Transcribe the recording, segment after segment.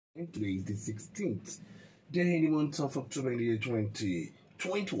Today is the 16th day in the month of October in the year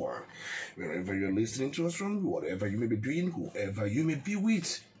 2021. Wherever you're listening to us from, whatever you may be doing, whoever you may be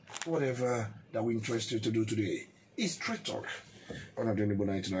with, whatever that we interest you to do today is Straight Talk on Ozigbo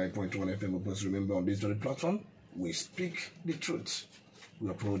 99.1 FM. But remember, on this very platform, we speak the truth, we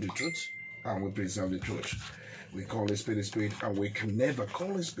uphold the truth, and we preserve the truth. We call a spade, and we can never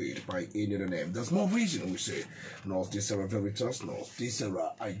call a spade by any other name. There's more reason we say, Nos dicera veritas, nos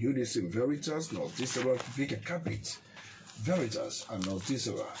dicera iudicem veritas, nos dicera vica capit veritas, and nos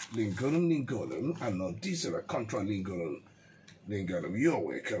dicera lingolum, and nos dicera contra lingolum. You're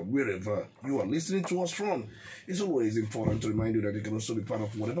welcome wherever you are listening to us from. It's always important to remind you that you can also be part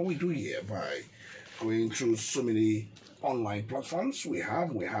of whatever we do here by going through so many online platforms. We have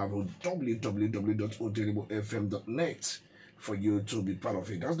www.odigbofm.net for you to be part of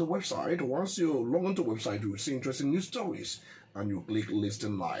it. That's the website. Once you log onto the website, you will see interesting news stories and you click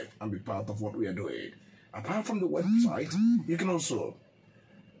listen live and be part of what we are doing. Apart from the website, you can also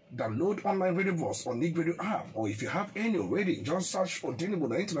download online radio voice or Nick Radio app, or if you have any already, just search Ozigbo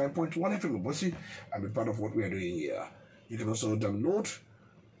 99.1 FM and be part of what we are doing here. You can also download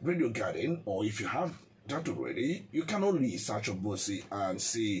Radio Garden, or if you have that already, you can only search Obosi and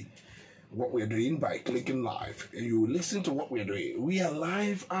see what we're doing by clicking live. And you listen to what we're doing. We are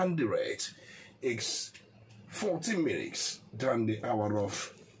live and direct. It's 14 minutes than the hour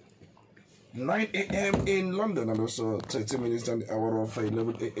of 9 a.m. in London, and also 30 minutes than the hour of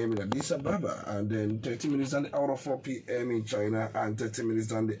 11 a.m. in Addis Ababa, and then 30 minutes than the hour of 4 p.m. in China, and 30 minutes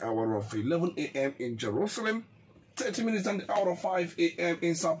than the hour of 11 a.m. in Jerusalem, 30 minutes than the hour of 5 a.m.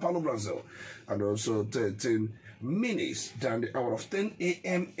 in Sao Paulo, Brazil, and also 13 minutes than the hour of 10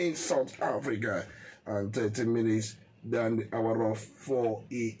 a.m. in South Africa, and 30 minutes than the hour of 4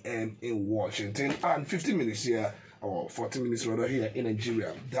 a.m. in Washington, and 15 minutes here, or 40 minutes rather, here in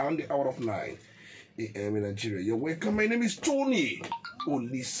Nigeria, down the hour of 9 a.m. in Nigeria. You're welcome. My name is Tony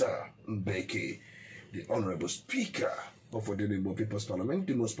Olisa Mbeki, the Honorable Speaker of the Ozigbo People's Parliament,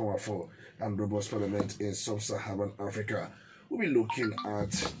 the most powerful and robust parliament in sub-Saharan Africa. We'll be looking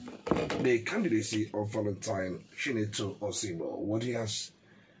at the candidacy of Valentine Chinedu Ozigbo, what he has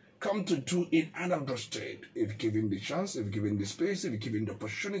come to do in Anambra State, if given the chance, if given the space, if given the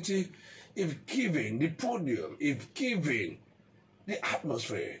opportunity, if given the podium, if given the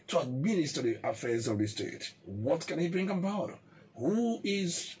atmosphere to administer the affairs of the state. What can he bring about? Who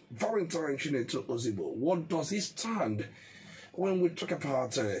is Valentine Chinedu Ozigbo? What does he stand when we talk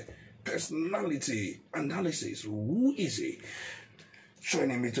about personality analysis? Who is he?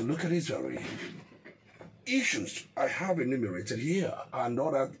 Joining me to look at his very issues I have enumerated here and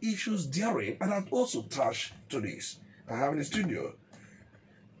other issues therein, and I've also touched to this. I have in the studio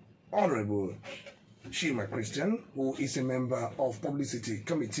Honorable Chima Christian, who is a member of Publicity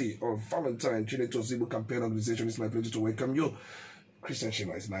Committee of Valentine Chinedu Ozigbo Campaign Organization. It's my pleasure to welcome you. Christian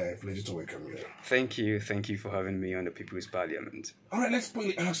Chima, it's my pleasure to welcome you. Thank you for having me on the People's Parliament. All right, let's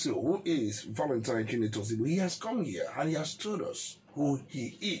quickly ask you, who is Valentine Chinedu Ozigbo? He has come here and he has told us who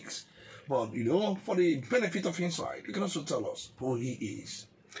he is. But, you know, for the benefit of insight, you can also tell us who he is.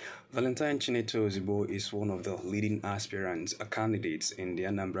 Valentine Chinedu Ozigbo is one of the leading aspirants, candidates in the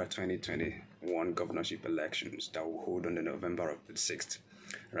Anambra 2021 governorship elections that will hold on the November 6th,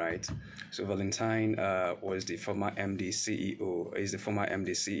 right? So Valentine is the former MD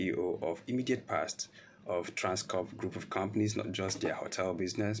CEO of immediate past of Transcorp group of companies, not just their hotel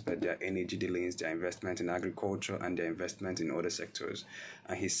business, but their energy dealings, their investment in agriculture, and their investment in other sectors.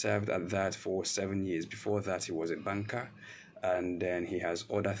 And he served at that for 7 years. Before that, he was a banker. And then he has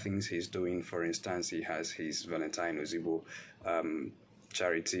other things he's doing. For instance, he has his Valentine Ozigbo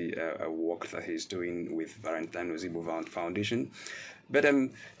charity work that he's doing with Valentine Ozigbo Foundation. But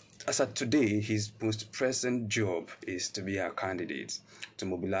as of today, his most present job is to be our candidate, to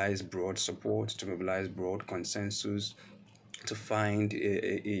mobilize broad support, to mobilize broad consensus, to find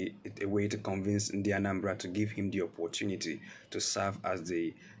a way to convince the Anambra to give him the opportunity to serve as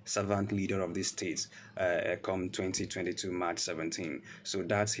the servant leader of this state come 2022 March 17. So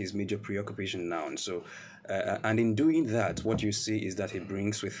that's his major preoccupation now. And so, and in doing that, what you see is that he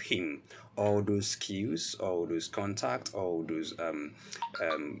brings with him all those skills, all those contacts, all those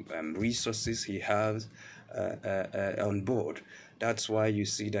resources he has on board. That's why you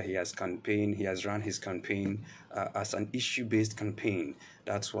see that he has run his campaign as an issue-based campaign.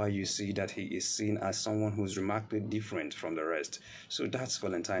 That's why you see that he is seen as someone who's remarkably different from the rest. So that's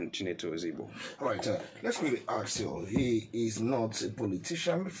Valentine Chinedu Ozigbo. All right, let's really ask you. He is not a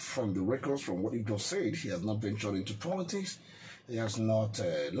politician from the records, from what you just said. He has not ventured into politics. He has not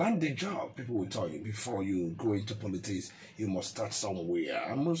landed a job. People will tell you before you go into politics, you must start somewhere.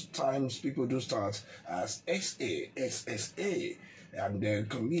 And most times people do start as SA, SSA, and then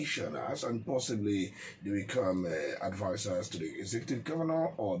commissioners, and possibly they become advisors to the executive governor,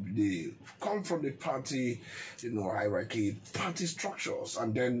 or they come from the party, hierarchy, party structures,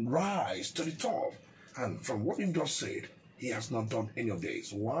 and then rise to the top. And from what you've just said, he has not done any of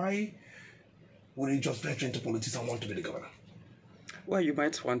this. Why would he just venture into politics and want to be the governor? Well, you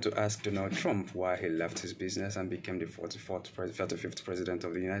might want to ask Donald Trump why he left his business and became the 45th president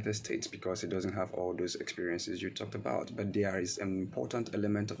of the United States, because he doesn't have all those experiences you talked about. But there is an important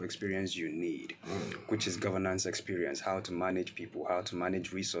element of experience you need, which is governance experience, how to manage people, how to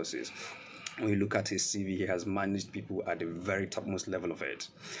manage resources. When you look at his CV, he has managed people at the very topmost level of it.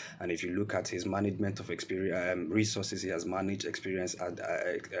 And if you look at his management of resources, he has managed experience at,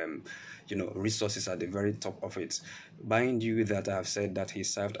 resources at the very top of it. Mind you that I have said that he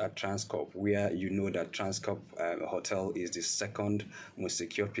served at Transcorp, where you know that Transcorp Hotel is the second most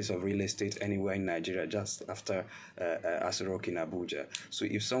secure piece of real estate anywhere in Nigeria, just after Aso Rock in Abuja. So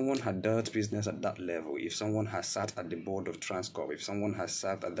if someone had dealt business at that level, if someone has sat at the board of Transcorp, if someone has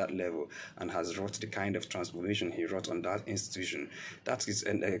served at that level and has wrought the kind of transformation he wrought on that institution, that is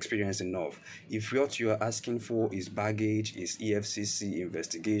an experience enough. If what you are asking for is baggage, is EFCC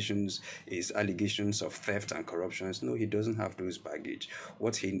investigations, is allegations of theft and corruption, no, he doesn't have those baggage.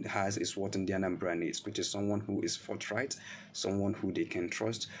 What he has is what in the Anambra needs, which is someone who is forthright, someone who they can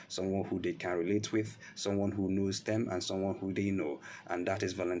trust, someone who they can relate with, someone who knows them, and someone who they know. And that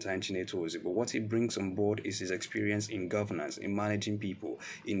is Valentine Chinedu Ozigbo. What he brings on board is his experience in governance, in managing people,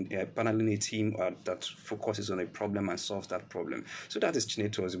 in paneling a team that focuses on a problem and solves that problem. So that is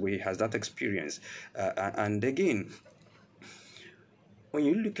Chinedu Ozigbo. He has that experience. And again, when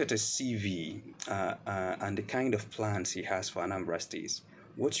you look at a CV and the kind of plans he has for Anambra State,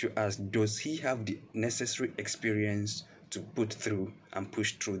 what you ask, does he have the necessary experience to put through and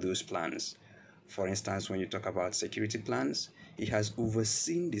push through those plans? For instance, when you talk about security plans, he has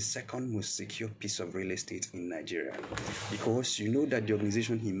overseen the second most secure piece of real estate in Nigeria, because you know that the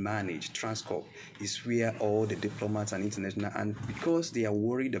organization he managed, Transcorp, is where all the diplomats and international, and because they are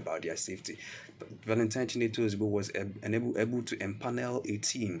worried about their safety, Valentine Chinedu Ozigbo was able to empanel a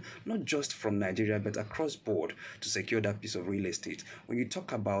team, not just from Nigeria, but across board, to secure that piece of real estate. When you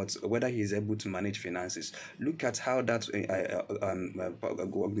talk about whether he is able to manage finances, look at how that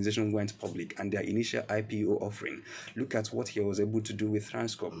organization went public and their initial IPO offering. Look at what he was able to do with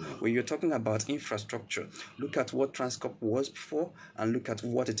Transcorp. When you're talking about infrastructure, look at what Transcorp was before and look at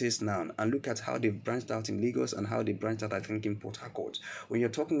what it is now, and look at how they've branched out in Lagos and how they branched out, I think, in Port Harcourt. When you're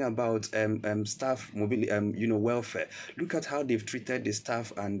talking about staff mobility, welfare, look at how they've treated the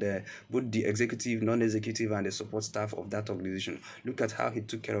staff and both the executive, non-executive, and the support staff of that organization. Look at how he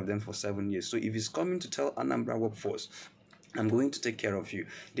took care of them for 7 years. So if he's coming to tell Anambra workforce, I'm going to take care of you,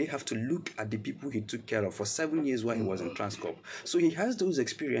 they have to look at the people he took care of for 7 years while he was in Transcorp. So he has those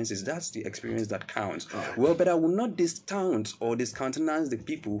experiences. That's the experience that counts. Well, but I will not discount or discountenance the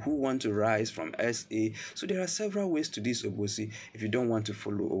people who want to rise from SA. So there are several ways to this, Obosi. If you don't want to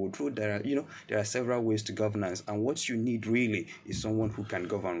follow old road, there are several ways to governance. And what you need really is someone who can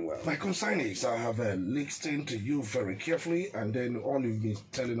govern well. My concern is I have listened to you very carefully, and then all you've been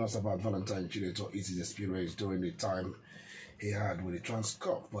telling us about Valentine Chinedu is his experience during the time he had with the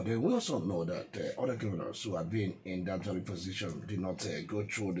Transcorp. But then we also know that other governors who have been in that very position did not go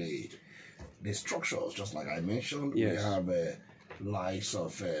through the structures, just like I mentioned. Yes. We have likes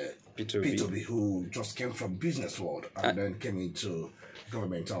of P2B, who just came from business world and then came into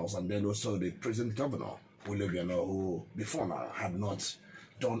government house, and then also the present governor, William, who before now had not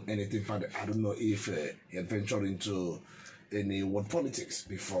done anything further. I don't know if he had ventured into any world politics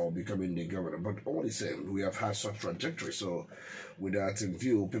before becoming the governor, but all the same, we have had such trajectory. So with that in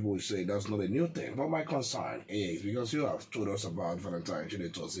view, people will say that's not a new thing. But my concern is, because you have told us about Valentine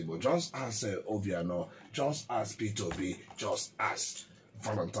Chinedu Ozigbo, just as Obiano, just as P2B, just as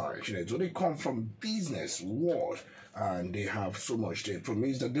Valentine Chinedu, they come from business world, and they have so much they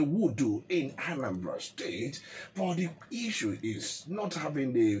promise that they would do in Anambra State. But the issue is not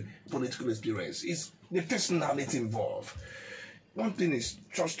having the political experience, it's the personality involved. One thing is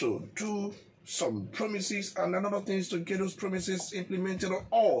just to do some promises, and another thing is to get those promises implemented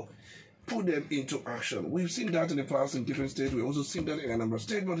or put them into action. We've seen that in the past in different states. We've also seen that in Anambra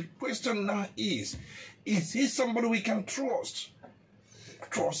State. But the question now is he somebody we can trust?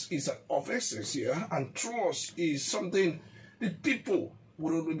 Trust is of essence here, and trust is something the people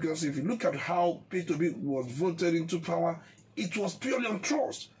would, because if you look at how P2B was voted into power, it was purely on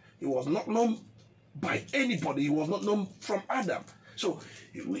trust. It was not by anybody. He was not known from Adam. So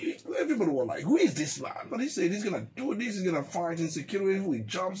everybody was like, who is this man? But he said he's going to do this, he's going to fight insecurity with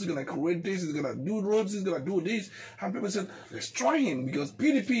jobs, he's going to create this, he's going to do roads, he's going to do this. And people said, let's try him, because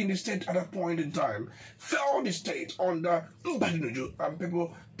PDP in the state at that point in time fell the state under Mbadinuju, and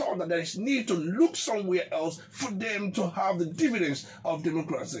people thought that there is need to look somewhere else for them to have the dividends of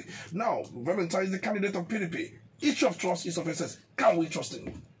democracy. Now, Valentine is the candidate of PDP. Issue of trust is of essence. Can we trust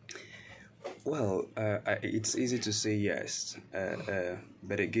him? Well, it's easy to say yes,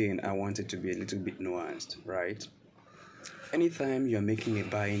 but again, I want it to be a little bit nuanced, right? Anytime you're making a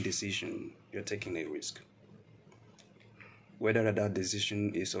buying decision, you're taking a risk. Whether that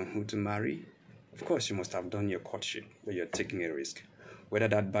decision is on who to marry, of course, you must have done your courtship, but you're taking a risk. Whether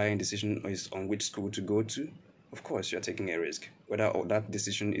that buying decision is on which school to go to, of course, you're taking a risk. Whether that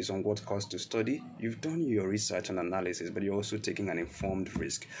decision is on what course to study, you've done your research and analysis, but you're also taking an informed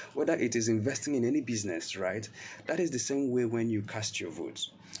risk. Whether it is investing in any business, right? That is the same way when you cast your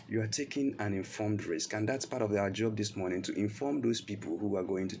votes. You are taking an informed risk, and that's part of our job this morning, to inform those people who are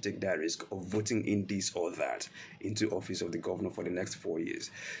going to take that risk of voting in this or that into office of the governor for the next 4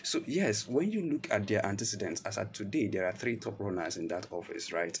 years. So yes, when you look at their antecedents, as at today, there are 3 top runners in that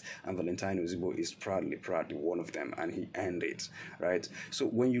office, right? And Valentine Ozigbo is proudly one of them, and he earned it, right? So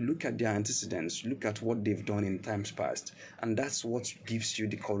when you look at their antecedents, look at what they've done in times past, and that's what gives you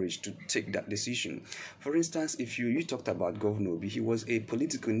the courage to take that decision. For instance, if you talked about Governor Obi, he was a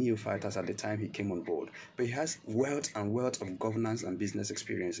political neophyte at the time he came on board, but he has wealth of governance and business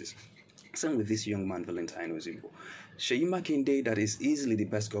experiences. Same with this young man, Valentine Ozigbo. Chima, that is easily the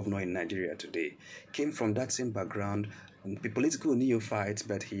best governor in Nigeria today, came from that same background, a political neophyte,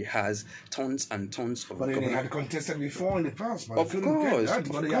 but he has tons and tons of. But he had contested before in the past. But of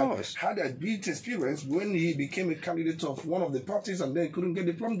course. He had a big experience when he became a candidate of one of the parties, and then couldn't get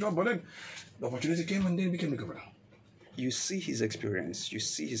the plum job. But then the opportunity came, and then he became the governor. You see his experience, you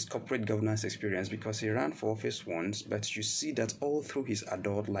see his corporate governance experience, because he ran for office once, but you see that all through his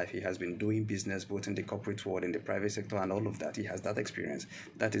adult life, he has been doing business both in the corporate world, in the private sector, and all of that. He has that experience.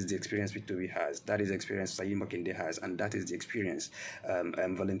 That is the experience Victor has. That is the experience Chima has, and that is the experience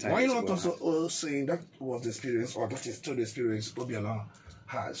Valentine. Why not also saying that was the experience, or that is still the experience Obiano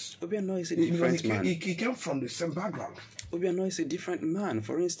has? Obiano is a different man. He came from the same background. Obiano is a different man.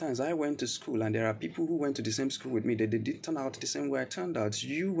 For instance, I went to school, and there are people who went to the same school with me. They didn't turn out the same way I turned out.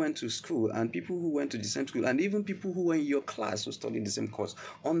 You went to school, and people who went to the same school, and even people who were in your class who studied the same course,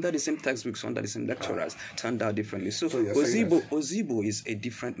 under the same textbooks, under the same lecturers, turned out differently. So Ozigbo is a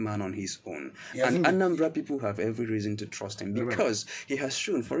different man on his own. And Anambra people have every reason to trust him, because he has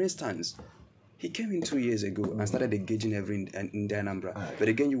shown, for instance, he came in 2 years ago and started engaging in the Anambra. But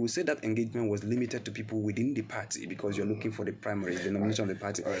again, you will say that engagement was limited to people within the party, because you're looking for the primary, the nomination of the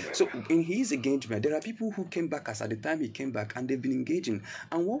party. So in his engagement, there are people who came back as at the time he came back, and they've been engaging.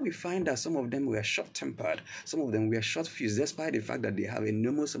 And what we find that some of them were short-tempered, some of them were short-fused, despite the fact that they have an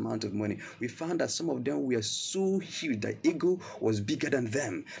enormous amount of money. We found that some of them were so huge that ego was bigger than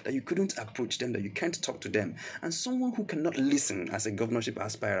them, that you couldn't approach them, that you can't talk to them. And someone who cannot listen as a governorship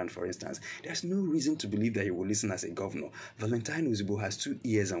aspirant, for instance, there's no reason to believe that he will listen as a governor. Valentine Ozigbo has 2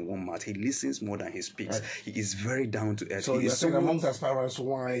 ears and 1 mouth. He listens more than he speaks. He is very down to earth. So you're saying amongst aspirants,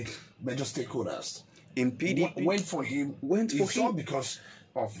 why major stakeholders in PDP went for him? It's not because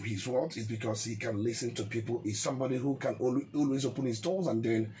of his words, it's because he can listen to people. He's somebody who can always open his doors and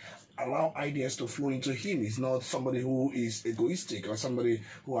then allow ideas to flow into him. He's not somebody who is egoistic or somebody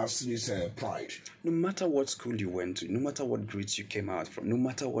who has this pride. No matter what school you went to, no matter what grades you came out from, no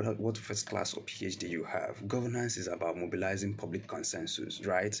matter what first class or PhD you have, governance is about mobilizing public consensus,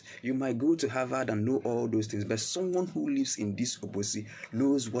 right? You might go to Harvard and know all those things, but someone who lives in this Obosi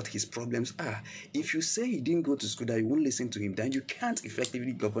knows what his problems are. If you say he didn't go to school, that you won't listen to him, then you can't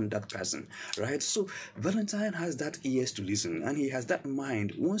effectively govern that person, right? So Valentine has that ears to listen, and he has that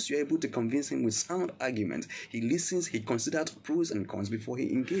mind. Once you're able to convince him with sound argument, he listens, he considers pros and cons before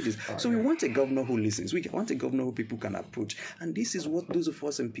he engages. So we want a governor who listens. We want a governor who people can approach. And this is what those of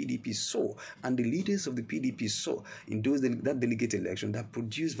us in PDP saw, and the leaders of the PDP saw in that delegate election that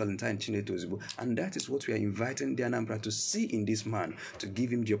produced Valentine Ozigbo. And that is what we are inviting the Anambra to see in this man, to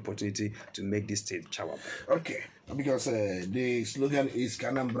give him the opportunity to make this state chawapo. Okay, because the slogan is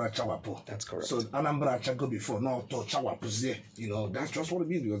Anambra chawapo. That's correct. So Anambra chago before, now to chawapo. You know, that's just what it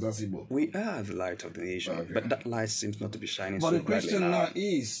means, because that's Igbo. We are the light of the nation, but that light seems not to be shining but so the question brightly now. now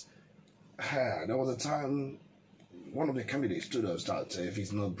is, there was a time one of the candidates told us that if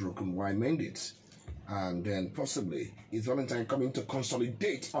it's not broken, why mend it? And then possibly, is Valentine coming to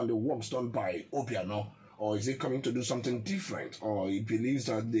consolidate on the works done by Obiano, Or is he coming to do something different? Or he believes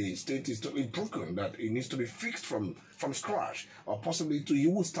that the state is totally broken, that it needs to be fixed from scratch? Or possibly he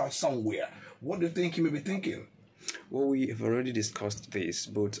will start somewhere. What do you think he may be thinking? Well, we have already discussed this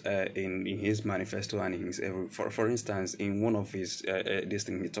both in his manifesto and in his for instance, in one of his this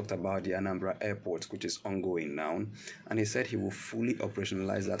thing, he talked about the Anambra airport, which is ongoing now, and he said he will fully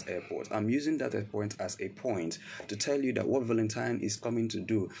operationalize that airport. I'm using that airport as a point to tell you that what Valentine is coming to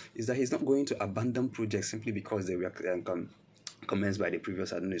do is that he's not going to abandon projects simply because they were commenced by the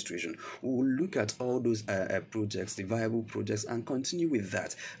previous administration. We will look at all those projects, the viable projects, and continue with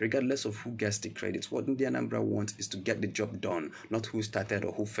that, regardless of who gets the credit. What the Anambra wants is to get the job done, not who started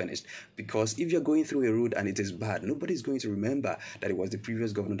or who finished. Because if you're going through a road and it is bad, nobody's going to remember that it was the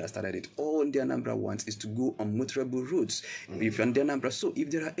previous governor that started it. All the Anambra wants is to go on motorable roads. If you're in the Anambra, so if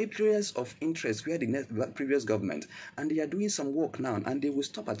there are areas of interest where the previous government, and they are doing some work now, and they will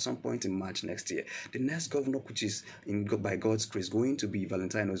stop at some point in March next year, the next governor, which is by God's grace going to be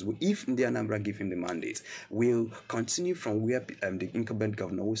Valentine Ozigbo, if the Anambra give him the mandate, will continue from where the incumbent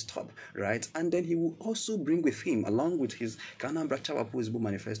governor will stop, right? And then he will also bring with him, along with his Anambra Chawapu Ozigbo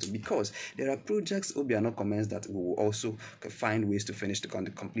manifesto, because there are projects Obiano comments that we will also find ways to finish the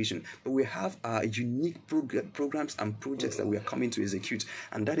completion. But we have unique programs and projects that we are coming to execute,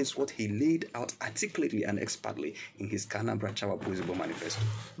 and that is what he laid out articulately and expertly in his Anambra Chawapu Ozigbo manifesto.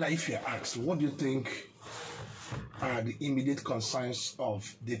 Now, if you're asked, what do you think are the immediate concerns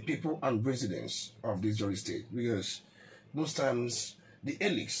of the people and residents of this very state? Because most times the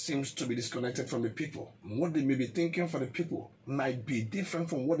elite seems to be disconnected from the people. What they may be thinking for the people might be different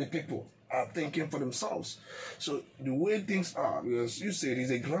from what the people are thinking for themselves. So the way things are, because you said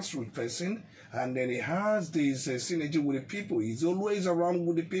he's a grassroots person, and then he has this synergy with the people. He's always around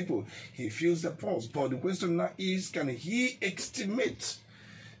with the people. He feels the pulse. But the question now is, can he estimate,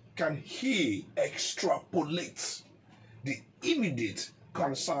 can he extrapolate the immediate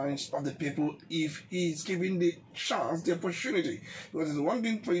concerns of the people if he's given the chance, the opportunity? Because it's one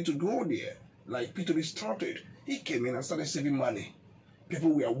thing for you to go there, like PDP started. He came in and started saving money.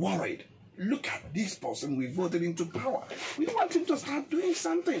 People were worried. Look at this person we voted into power. We want him to start doing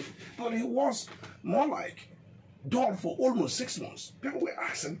something. But he was more like dull for almost 6 months. People were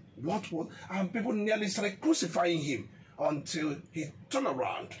asking what, and people nearly started crucifying him until he turned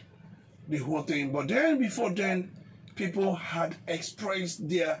around the whole thing. But then, before then, people had expressed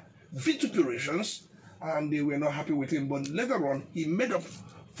their vituperations and they were not happy with him. But later on, he made up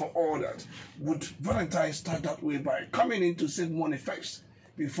for all that. Would Valentine start that way by coming in to save money first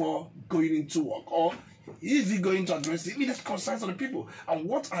before going into work? Or is he going to address the immediate concerns of the people? And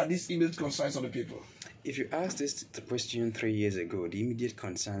what are these immediate concerns of the people? If you asked this question 3 years ago, the immediate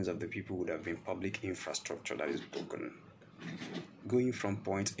concerns of the people would have been public infrastructure that is broken. Going from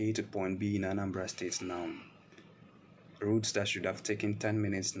point A to point B in Anambra State now, routes that should have taken 10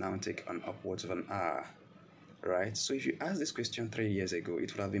 minutes now take an upwards of an hour, right? So if you asked this question 3 years ago,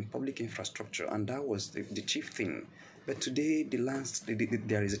 it would have been public infrastructure, and that was the chief thing. But today,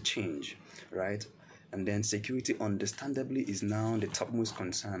 there is a change, right? And then security, understandably, is now the topmost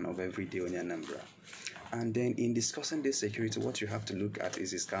concern of every day on Anambra. And then in discussing this security, what you have to look at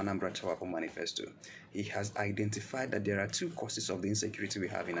is his Anambra Chawapu manifesto. He has identified that there are two causes of the insecurity we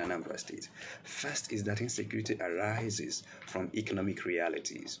have in Anambra State. First is that insecurity arises from economic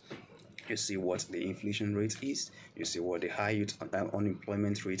realities. You see what the inflation rate is, you see what the high youth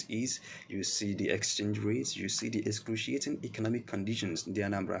unemployment rate is, you see the exchange rates, you see the excruciating economic conditions the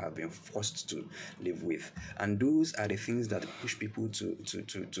Anambra have been forced to live with. And those are the things that push people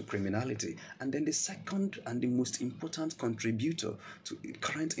to criminality. And then the second and the most important contributor to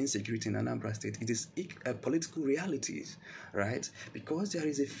current insecurity in Anambra State, it is political realities, right? Because there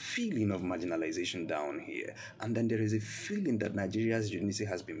is a feeling of marginalization down here, and then there is a feeling that Nigeria's unity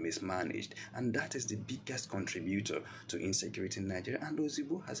has been mismanaged. And that is the biggest contributor to insecurity in Nigeria. And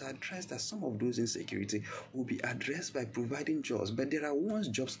Ozigbo has addressed that some of those insecurity will be addressed by providing jobs, but there are ones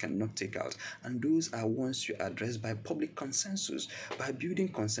jobs cannot take out, and those are ones you address by public consensus, by building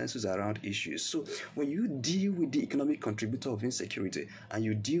consensus around issues. So when you deal with the economic contributor of insecurity and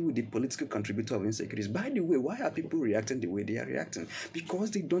you deal with the political contributor of insecurity, by the way, why are people reacting the way they are reacting? Because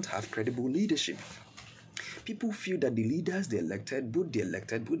they don't have credible leadership. People feel that the leaders they elected, both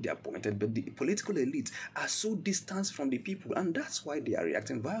the appointed, but the political elite are so distant from the people, and that's why they are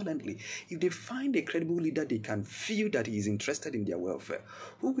reacting violently. If they find a credible leader, they can feel that he is interested in their welfare,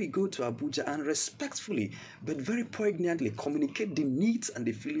 who will go to Abuja and respectfully, but very poignantly communicate the needs and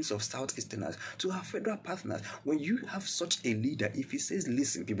the feelings of Southeasterners to our federal partners. When you have such a leader, if he says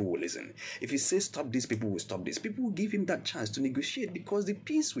listen, people will listen. If he says stop this, people will stop this. People will give him that chance to negotiate, because the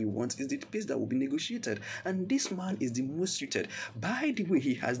peace we want is the peace that will be negotiated. And this man is the most suited. By the way,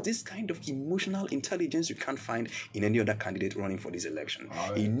 he has this kind of emotional intelligence you can't find in any other candidate running for this election.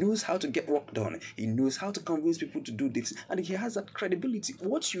 He knows how to get work done. He knows how to convince people to do this. And he has that credibility.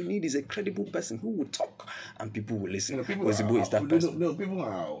 What you need is a credible person who will talk and people will listen. Ozigbo is that person. People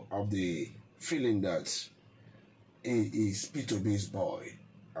are of the feeling that he is P2B's boy.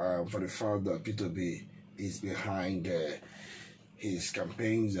 For the fact that P2B is behind his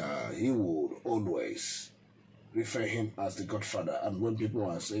campaigns, he would always refer him as the godfather. And when people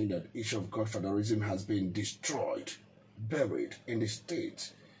are saying that issue of godfatherism has been destroyed, buried in the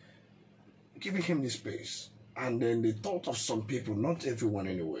state, giving him the space. And then the thought of some people, not everyone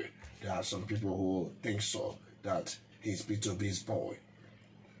anyway, there are some people who think so, that he's P2B's boy.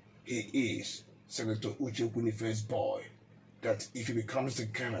 He is Senator Uche Ekwunife's boy. That if he becomes the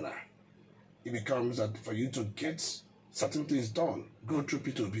governor, it becomes that for you to get certain things done, go through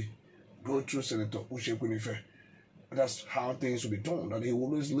P2B, go through Senator Uche Ekwunife. That's how things will be done. That he will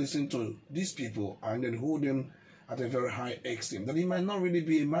always listen to these people and then hold them at a very high esteem. That he might not really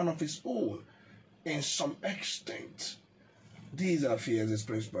be a man of his own in some extent. These are fears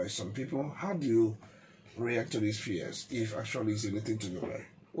expressed by some people. How do you react to these fears, if actually it's anything to go by?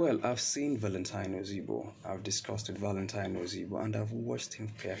 Well, I've seen Valentine Ozigbo. I've discussed with Valentine Ozigbo, and I've watched him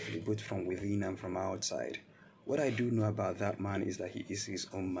carefully, both from within and from outside. What I do know about that man is that he is his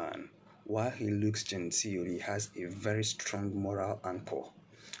own man. While he looks genteel, he has a very strong moral anchor,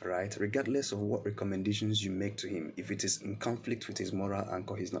 right? Regardless of what recommendations you make to him, if it is in conflict with his moral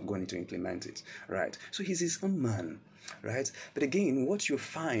anchor, he's not going to implement it, right? So he's his own man. Right? But again, what you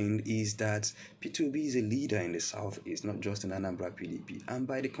find is that P2B is a leader in the Southeast, not just in Anambra PDP. And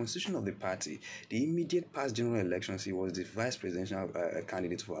by the constitution of the party, the immediate past general elections, he was the vice presidential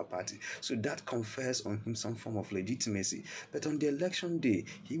candidate for our party. So that confers on him some form of legitimacy. But on the election day,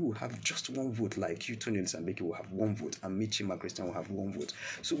 he will have just one vote, like you, Tony Sambeki, will have one vote, and me, Chima Christian, will have one vote.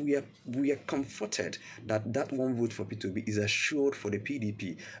 So we are comforted that that one vote for P2B is assured for the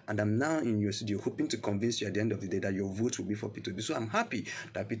PDP. And I'm now in your studio hoping to convince you at the end of the day that your vote will be for P2B. So I'm happy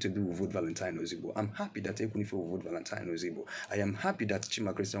that P2B will vote Valentine Ozigbo. I'm happy that Ekwunife will vote Valentine Ozigbo. I am happy that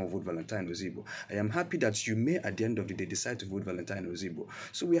Chima Christian will vote Valentine Ozigbo. I am happy that you may at the end of the day decide to vote Valentine Ozigbo.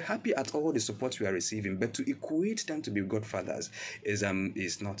 So we are happy at all the support we are receiving, but to equate them to be godfathers is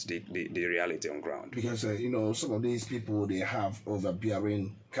not the reality on ground. Because some of these people, they have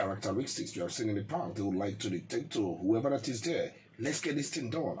overbearing characteristics. You have seen in the past. They would like to dictate to whoever that is there, let's get this thing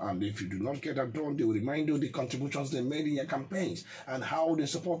done. And if you do not get that done, they will remind you the contributions they made in your campaigns and how they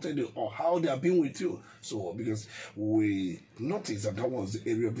supported you or how they have been with you. So, because we noticed that was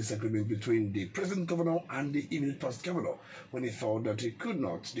the area of disagreement between the present governor and the immediate past governor, when he felt that he could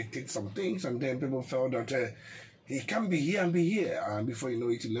not dictate some things, and then people felt that he can be here and be here. And before you know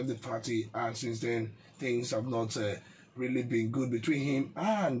it, he left the party, and since then, things have not really been good between him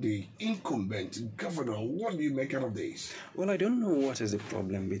and the incumbent governor. What do you make out of this? Well, I don't know what is the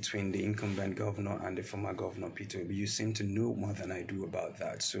problem between the incumbent governor and the former governor, Peter. You seem to know more than I do about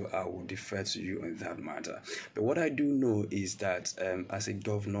that, so I will defer to you on that matter. But what I do know is that as a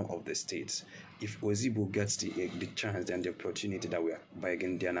governor of the state, if Ozigbo gets the chance and the opportunity that we are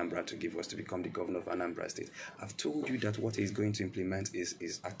begging the Anambra to give us to become the governor of Anambra State, I've told you that what he's going to implement is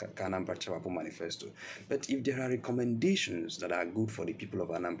Anambra Chawapo Manifesto. But if there are recommendations that are good for the people of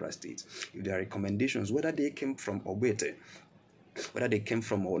Anambra State, if there are recommendations, whether they came from Obete, whether they came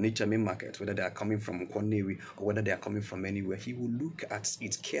from Onitsha main market, whether they are coming from Kwanewi, or whether they are coming from anywhere, he will look at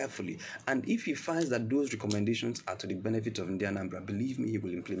it carefully. And if he finds that those recommendations are to the benefit of Indian Anambra, believe me, he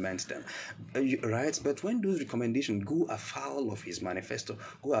will implement them. Right? But when those recommendations go afoul of his manifesto,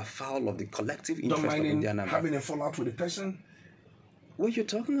 go afoul of the collective interest of Indian Anambra, having a fallout with the person? When you're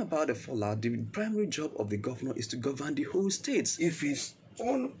talking about a fallout, the primary job of the governor is to govern the whole state. If his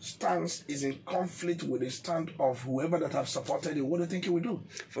own stance is in conflict with the stand of whoever that have supported him, what do you think he will do?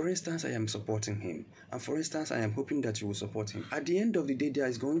 For instance, I am supporting him. And for instance, I am hoping that you will support him. At the end of the day, there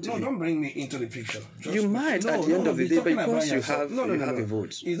is going to be... No, don't bring me into the picture. You might at the end of the day, because you have a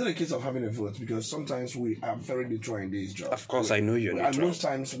vote. It's not a case of having a vote, because sometimes we are very neutral in this job. Of course, I know you're neutral. And most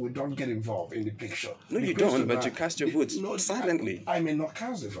times we don't get involved in the picture. No, you don't, but you cast your votes silently. I may not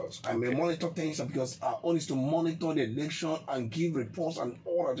cast the votes. I may monitor things, because our own is to monitor the election and give reports and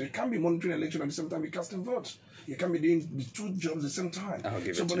all that. You can't be monitoring election at the same time you're casting votes. You can't be doing the two jobs at the same time. I'll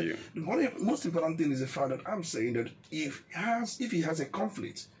give it to you. The most important thing is the fact that I'm saying that if he has a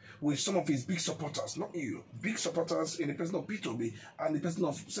conflict with some of his big supporters, not you, big supporters in the person of P2B and the person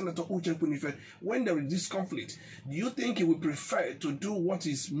of Senator Uche Ekwunife, when there is this conflict, do you think he would prefer to do what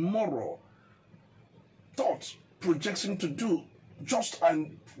is moral thought, projection to do, just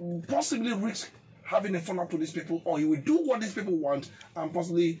and possibly risk having a fallout with these people, or he will do what these people want and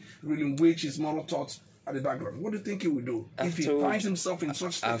possibly relinquish his moral thoughts at the background? What do you think he will do if he finds himself in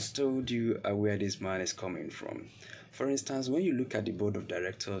such state? I've told you where this man is coming from. For instance, when you look at the board of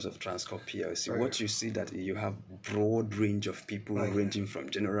directors of Transcorp PLC, what you see that you have broad range of people ranging from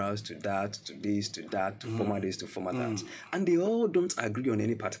generals to that, to this, to that, to former this, to former that. And they all don't agree on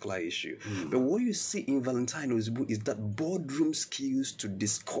any particular issue. But what you see in Valentine Ozigbo is that boardroom skills to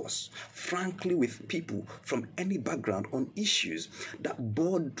discuss, frankly, with people from any background on issues, that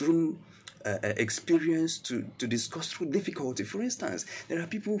boardroom experience to discuss through difficulty. For instance, there are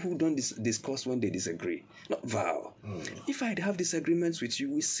people who don't discuss when they disagree. Not Val. If I'd have disagreements with you,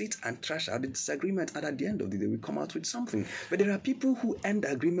 we sit and trash out the disagreement, and at the end of the day, we come out with something. But there are people who end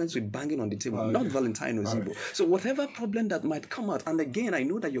agreements with banging on the table, not Valentine Ozigbo. So whatever problem that might come out, and again, I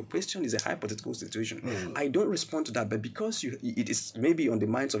know that your question is a hypothetical situation. I don't respond to that, but because it is maybe on the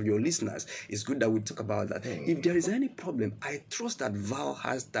minds of your listeners, it's good that we talk about that. If there is any problem, I trust that Val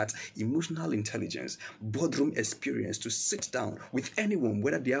has that emotional intelligence, boardroom experience to sit down with anyone,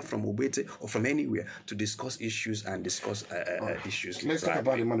 whether they are from Obete or from anywhere, to discuss issues and discuss issues. Let's talk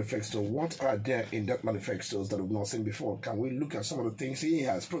about the manifesto. What are there in that manifesto that we've not seen before? Can we look at some of the things he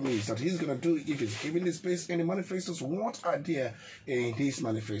has promised that he's going to do if he's given this space in the manifestos? What are there in his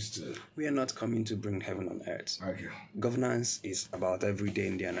manifesto? We are not coming to bring heaven on earth. Okay. Governance is about every day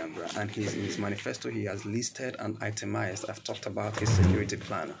in the Anambra, and in his manifesto he has listed and itemized. I've talked about his security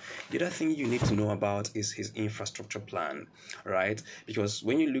plan. The other thing you need to know about is his infrastructure plan, right? Because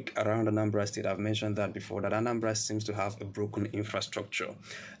when you look around Anambra State, I've mentioned that before, that Anambra seems to have a broken infrastructure.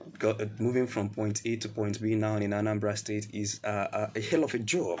 Moving from point A to point B now in Anambra State is a hell of a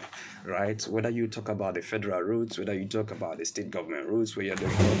job, right? Whether you talk about the federal routes, whether you talk about the state government routes, whether you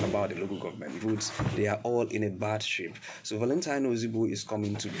talk about the local government routes, they are all in a bad shape. So Valentine Ozigbo is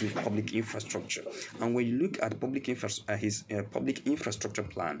coming to do public infrastructure. And when you look at his public infrastructure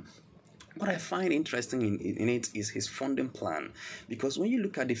plan, what I find interesting in it is his funding plan, because when you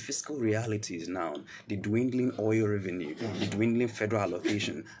look at the fiscal realities now, the dwindling oil revenue, the dwindling federal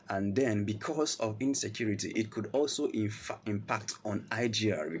allocation, and then because of insecurity, it could also impact on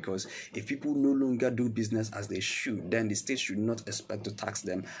IGR, because if people no longer do business as they should, then the state should not expect to tax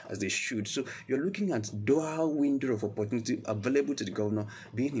them as they should. So you're looking at dual window of opportunity available to the governor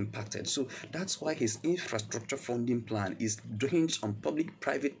being impacted. So that's why his infrastructure funding plan is hinged on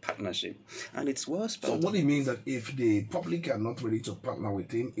public-private partnership. And it's well spelled. So what it means that if the public are not ready to partner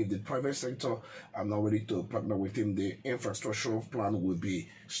with him, if the private sector are not ready to partner with him, the infrastructure plan will be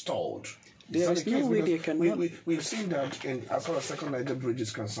stalled. There is no way they can. We've seen that as far as Second Niger Bridge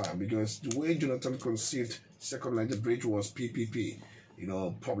is concerned, because the way Jonathan conceived Second Niger Bridge was PPP,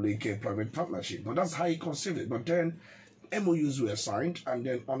 public-private partnership. But that's how he conceived it. But then MOUs were signed, and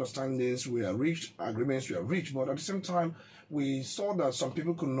then understandings were reached, agreements were reached. But at the same time, we saw that some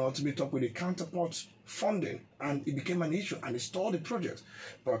people could not meet up with the counterpart funding, and it became an issue, and it stalled the project.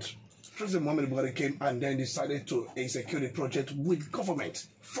 But President Mohamed Buhari came and then decided to execute the project with government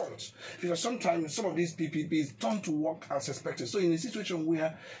funds, because sometimes some of these PPPs don't work as expected. So in a situation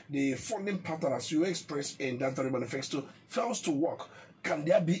where the funding pattern, as you expressed in that very manifesto, fails to work, can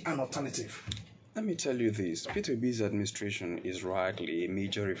there be an alternative? Let me tell you this. PDP's administration is rightly a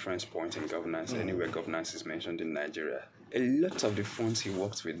major reference point in governance anywhere governance is mentioned in Nigeria. A lot of the funds he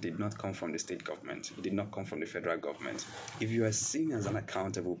worked with did not come from the state government. It did not come from the federal government. If you are seen as an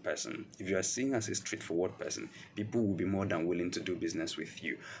accountable person, if you are seen as a straightforward person, people will be more than willing to do business with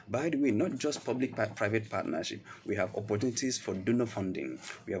you. By the way, not just public-private partnership. We have opportunities for donor funding.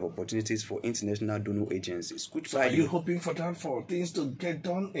 We have opportunities for international donor agencies. So are you hoping for that, for things to get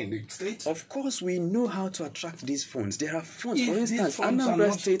done in the state? Of course, we know how to attract these funds. There are funds. For instance,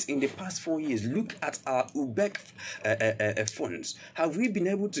 Anambra State in the past 4 years, look at our UBEC funds. Have we been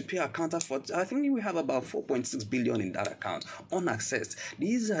able to pay our counterparts? I think we have about 4.6 billion in that account, unaccessed.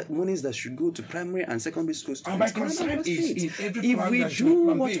 These are monies that should go to primary and secondary schools. And my concern is if we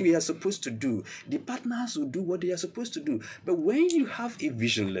do what we are supposed to do, the partners will do what they are supposed to do. But when you have a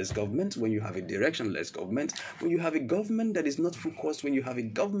visionless government, when you have a directionless government, when you have a government that is not focused, when you have a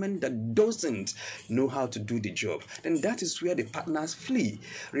government that doesn't know how to do the job, then that is where the partners flee.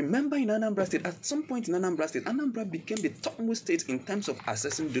 Remember, in Anambra State, at some point in Anambra State, Anambra became the topmost state in terms of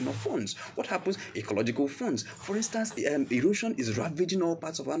accessing donor funds. What happens? Ecological funds. For instance, erosion is ravaging all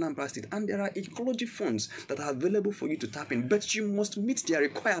parts of Anambra State, and there are ecology funds that are available for you to tap in, but you must meet their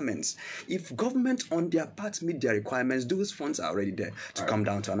requirements. If government on their part meet their requirements, those funds are already there to come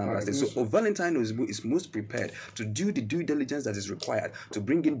down to Anambra State. So Valentine Ozigbo is most prepared to do the due diligence that is required to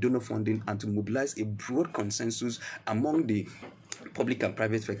bring in donor funding and to mobilize a broad consensus among the public and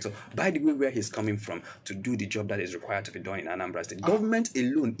private sector, by the way, where he's coming from, to do the job that is required to be done in Anambra State. Government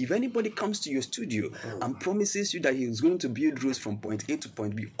alone, if anybody comes to your studio and promises you that he's going to build roads from point A to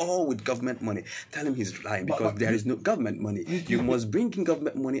point B, all with government money, tell him he's lying, because there is no government money. You must bring in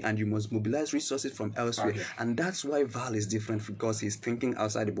government money and you must mobilize resources from elsewhere. And that's why Val is different, because he's thinking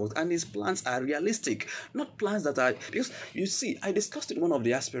outside the box and his plans are realistic, not plans that are, because you see, I discussed with one of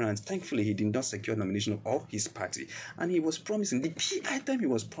the aspirants. Thankfully, he did not secure nomination of his party, and he was promising the key item he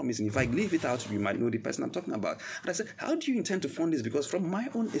was promising. If I leave it out, you might know the person I'm talking about. And I said, how do you intend to fund this? Because from my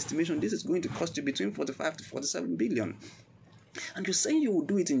own estimation, this is going to cost you between 45 to 47 billion. And you're saying you will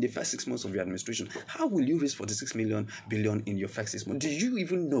do it in the first 6 months of your administration. How will you raise 46 billion in your first 6 months? Do you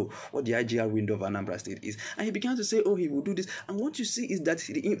even know what the IGR window of Anambra State is? And he began to say, oh, he will do this. And what you see is that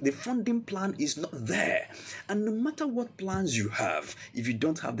the funding plan is not there. And no matter what plans you have, if you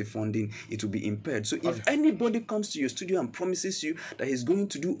don't have the funding, it will be impaired. So if anybody comes to your studio and promises you that he's going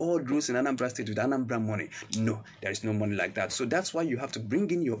to do all roads in Anambra State with Anambra money, no, there is no money like that. So that's why you have to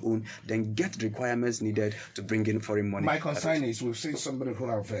bring in your own, then get the requirements needed to bring in foreign money. My concern is, we've seen somebody who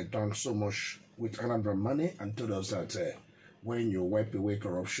have done so much with Anambra money and told us that when you wipe away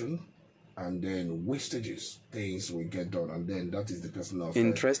corruption and then wastages, things will get done, and then that is the person of...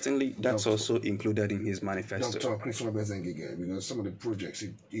 Interestingly, that's also included in his manifesto. Dr. Christopher Bezengige, because some of the projects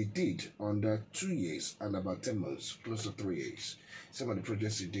he did under 2 years and about 10 months, close to 3 years. Some of the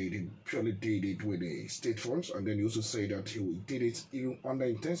projects he did, he purely did it with the state funds, and then he also said that he did it even under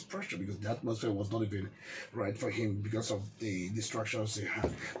intense pressure because the atmosphere was not even right for him because of the distractions he had.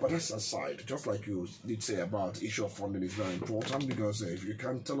 But that's aside, just like you did say about issue of funding is very important, because if you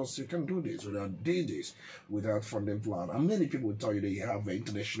can't tell us you can do this without doing this, without funding plan, and many people will tell you they have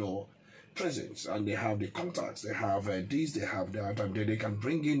international presence and they have the contacts, they have this, they have that, and then they can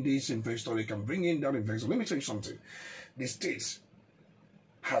bring in this investor, they can bring in that investor. Let me tell you something. The states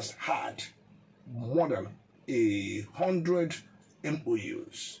has had more than 100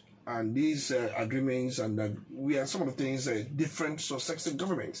 MOUs, and these agreements and we are some of the things different successive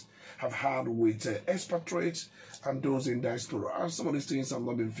governments have had with expatriates and those in diaspora, and some of these things have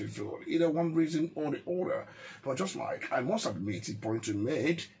not been fulfilled, either one reason or the other. But just like I must admit, the point you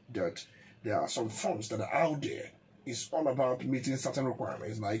made that there are some funds that are out there. It's all about meeting certain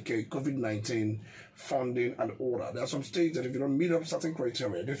requirements like COVID-19 funding and order. There are some states that if you don't meet up certain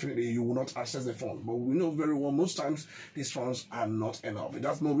criteria, definitely you will not access the fund. But we know very well most times these funds are not enough. And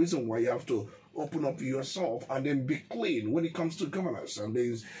that's no reason why you have to open up yourself and then be clean when it comes to governance. And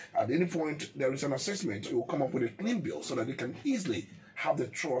there's, at any point there is an assessment, you will come up with a clean bill so that they can easily have the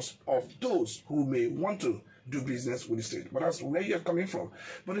trust of those who may want to do business with the state. But that's where you're coming from.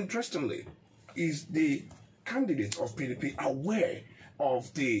 But interestingly, is the candidate of PDP aware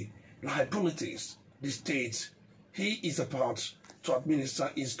of the liabilities the state he is about to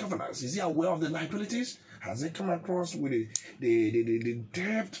administer his governance? Is he aware of the liabilities? Has he come across with the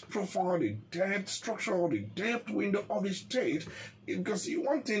debt profile, the debt structure, the debt window of the state? Because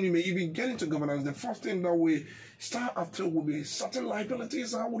one thing, you may even get into governance, the first thing that we start after will be certain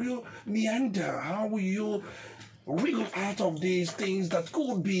liabilities. How will you meander? How will you wriggle out of these things that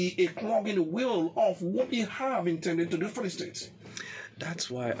could be a clog in the wheel of what you have intended to do for the state?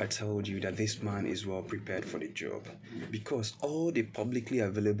 That's why I told you that this man is well prepared for the job, because all the publicly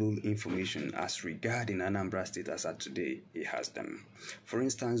available information as regarding Anambra State as at today, he has them. For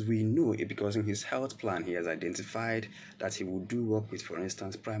instance, we know it because in his health plan, he has identified that he will do work with, for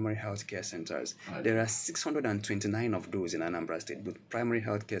instance, primary health care centers. There are 629 of those in Anambra State, with primary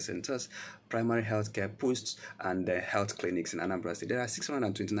health care centers, primary health care posts, and health clinics in Anambra State. There are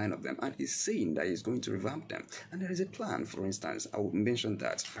 629 of them, and he's saying that he's going to revamp them. And there is a plan, for instance. I will mention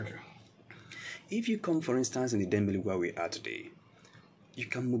that. Okay. If you come, for instance, in the Dembele where we are today, you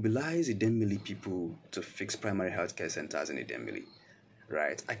can mobilize the Dembele people to fix primary health care centers in the Dembele.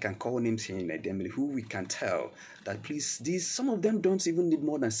 Right, I can call names here in Dembele who we can tell that please, some of them don't even need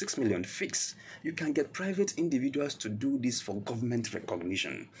more than 6 million fix. You can get private individuals to do this for government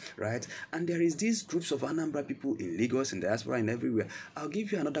recognition, right? And there is these groups of Anambra people in Lagos, in diaspora, and everywhere. I'll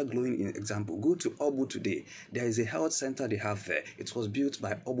give you another glowing example. Go to Obu today. There is a health center they have there. It was built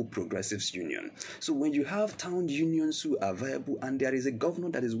by Obu Progressives Union. So when you have town unions who are viable and there is a governor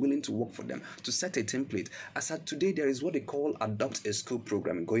that is willing to work for them to set a template, as at today, there is what they call Adopt a School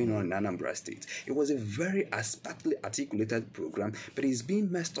program going on in Anambra State. It was a very aspectly articulated program, but it's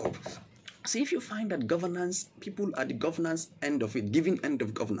being messed up So if you find that governance, people at the governance end of it, giving end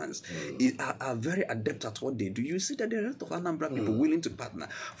of governance, are very adept at what they do, you see that there are a lot of Anambra people willing to partner.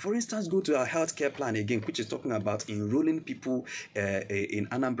 For instance, go to our healthcare plan again, which is talking about enrolling people in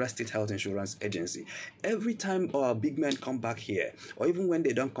Anambra State Health Insurance Agency. Every time our big men come back here, or even when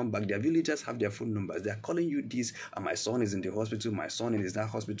they don't come back, their villagers have their phone numbers. They're calling you this, my son is in the hospital, my son is in that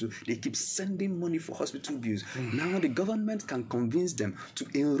hospital. They keep sending money for hospital bills. Now the government can convince them to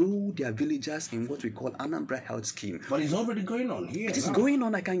enroll their villagers in what we call Anambra Health Scheme. But it's already going on here. It is going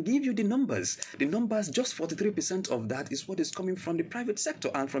on. I can give you the numbers. The numbers, just 43% of that is what is coming from the private sector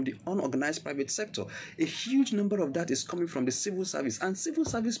and from the unorganized private sector. A huge number of that is coming from the civil service. And civil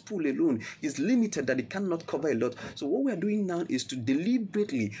service pool alone is limited, that it cannot cover a lot. So what we are doing now is to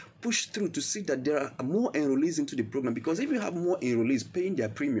deliberately push through to see that there are more enrollees into the program. Because if you have more enrollees paying their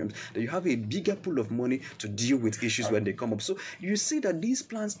premiums, then you have a bigger pool of money to deal with issues when they come up. So you see that these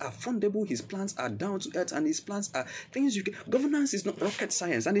plans are fundable, his plans are down to earth, and his plans are things you can. Governance is not rocket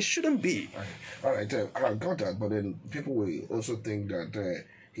science, and it shouldn't be. All right, I got that, but then people will also think that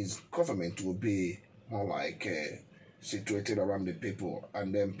his government will be more like situated around the people,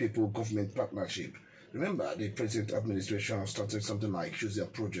 and then people-government partnership. Remember, the present administration started something like Choose Your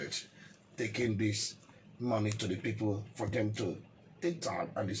Project, taking this money to the people for them to take time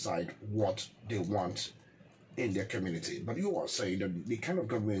and decide what they want in their community. But you are saying that the kind of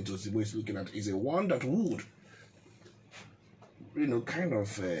government Ozigbo is looking at is a one that would, kind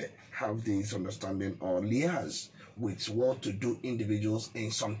of have this understanding or liaise with well-to-do individuals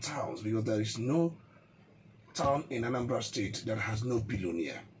in some towns, because there is no town in Anambra State that has no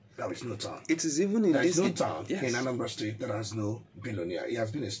billionaire. There is no town. It is even in there this... is no town yes. in Anambra State that has no billionaire. It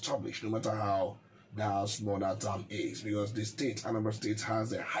has been established, no matter how small that town is, because the state, Anambra State, has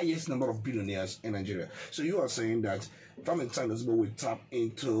the highest number of billionaires in Nigeria. So you are saying that Ozigbo will tap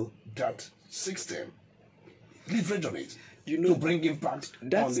into that system, leverage on it, to bring impact on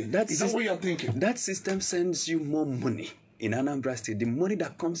it. Is that what you're thinking? That system sends you more money. In Anambra State, the money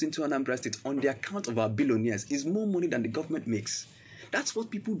that comes into Anambra State on the account of our billionaires is more money than the government makes. That's what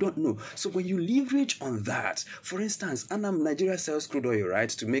people don't know. So when you leverage on that, for instance, Nigeria sells crude oil, right,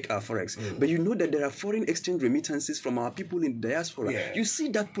 to make our forex. But you know that there are foreign exchange remittances from our people in the diaspora. Yeah. You see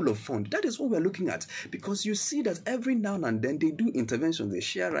that pool of funds. That is what we're looking at. Because you see that every now and then they do interventions. They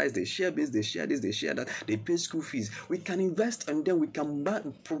share rice, they share beans, they share this, they share that. They pay school fees. We can invest, and then we can,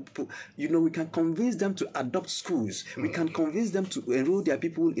 we can convince them to adopt schools. We can convince them to enroll their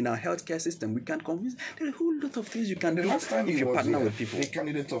people in our healthcare system. We can convince. There are a whole lot of things you can do if you partner with people. The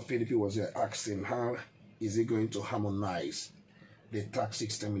candidate of PDP was here asking how is he going to harmonize the tax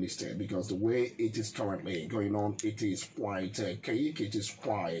system in the state, because the way it is currently going on, it is quite chaotic. It is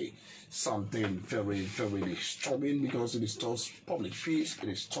quite something very, very disturbing, because it disturbs public peace, it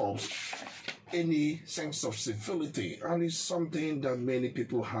disturbs any sense of civility, and it's something that many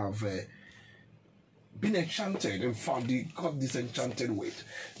people have been enchanted and found they got disenchanted with.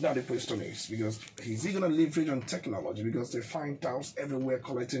 Now the question is, because is he going to leverage on technology, because they find towns everywhere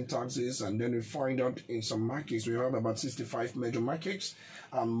collecting taxes, and then we find out in some markets we have about 65 major markets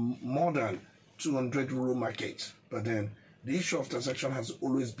and more than 200 rural markets. But then the issue of transaction has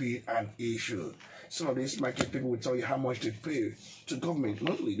always been an issue. Some of these market people will tell you how much they pay to government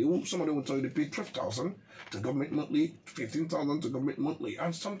monthly. Some of them will tell you they pay 12,000 to government monthly, 15,000 to government monthly,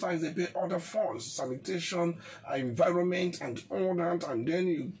 and sometimes they pay other funds, sanitation, environment, and all that. And then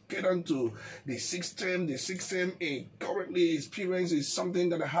you get into the system. The system currently experienced is something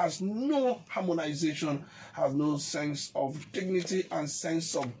that has no harmonization, has no sense of dignity and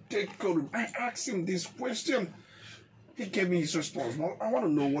sense of decorum. I asked him this question. He gave me his response. Well, I want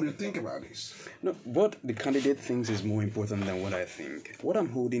to know what you think about this. No, what the candidate thinks is more important than what I think. What I'm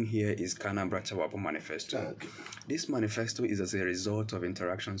holding here is Anambra Chawapo Manifesto. Okay. This manifesto is as a result of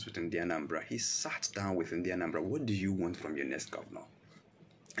interactions with the Anambra. He sat down with the Anambra. What do you want from your next governor?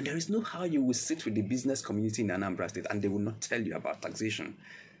 And there is no how you will sit with the business community in Anambra State and they will not tell you about taxation.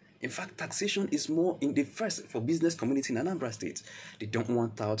 In fact, taxation is more in the first for business community in Anambra State. They don't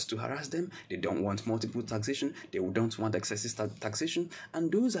want touts to harass them. They don't want multiple taxation. They don't want excessive taxation.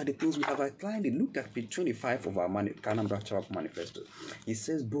 And those are the things we have outlined. Look at page 25 of our Anambra Chawapo Manifesto. It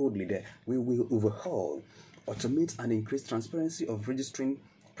says boldly that we will overhaul, automate and increase transparency of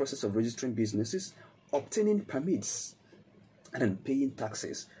process of registering businesses, obtaining permits, and then paying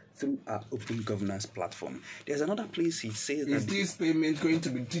taxes, through our open governance platform. There's another place he says is that this payment going to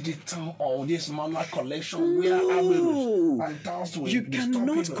be digital or this manual collection? no, you be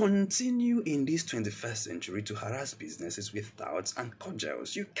cannot stopping? continue in this 21st century to harass businesses with doubts and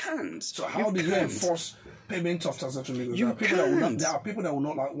cudgels. You can't. So how do you enforce payment of transaction? Because You there are people that will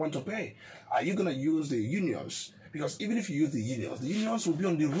not want to pay. Are you going to use the unions? Because even if you use the unions will be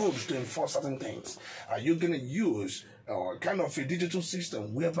on the road to enforce certain things. Are you going to use kind of a digital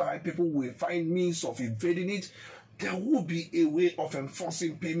system whereby people will find means of evading it? There will be a way of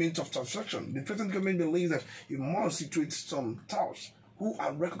enforcing payment of transaction. The present government believes that you must situate some towns who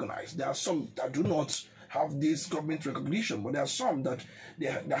are recognized. There are some that do not have this government recognition, but there are some that they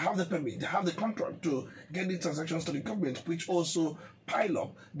have the permit, they have the contract to get the transactions to the government, which also pile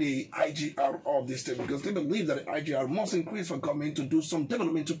up the IGR of the state, because they believe that the IGR must increase for government to do some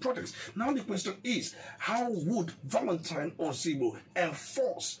developmental projects. Now the question is, how would Valentine Ozigbo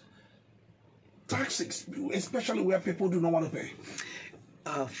enforce taxes, especially where people do not want to pay?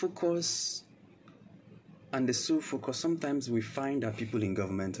 Focus and the sole focus. Sometimes we find that people in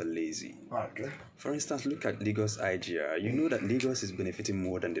government are lazy. Okay. For instance, look at Lagos IGR. You know that Lagos is benefiting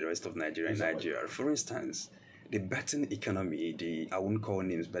more than the rest of Nigeria in IGR. For instance, the betting economy, I won't call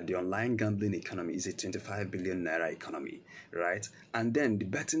names, but the online gambling economy is a 25 billion naira economy, right? And then the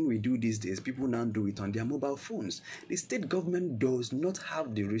betting we do these days, people now do it on their mobile phones. The state government does not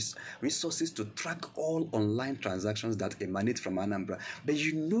have the resources to track all online transactions that emanate from Anambra. But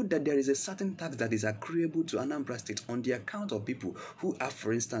you know that there is a certain tax that is accruable to Anambra State on the account of people who are,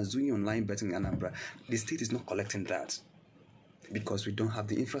 for instance, doing online betting in Anambra. The state is not collecting that, because we don't have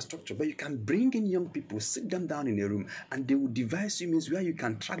the infrastructure. But you can bring in young people, sit them down in a room, and they will devise you means where you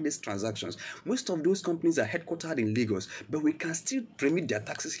can track these transactions. Most of those companies are headquartered in Lagos, but we can still remit their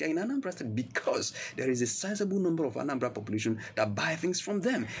taxes here in Anambra State because there is a sizable number of Anambra population that buy things from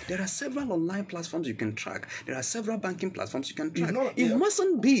them. There are several online platforms you can track. There are several banking platforms you can track. It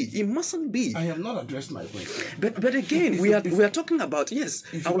mustn't be. It mustn't be. I have not addressed my question. But again, we are talking about, yes.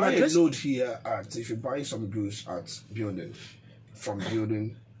 If you buy a load here if you buy some goods at building, from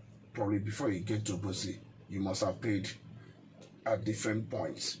building, probably before you get to Bosi, you must have paid at different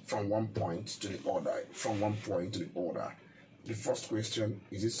points, from one point to the other, from one point to the other. The first question,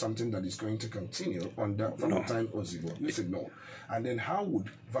 is it something that is going to continue under Valentine Ozigbo? You said no. And then how would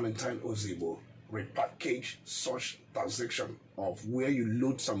Valentine Ozigbo repackage such transaction of where you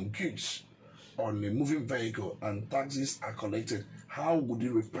load some goods on a moving vehicle and taxes are collected? How would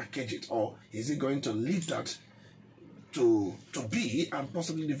you repackage it? Or is he going to leave that to be and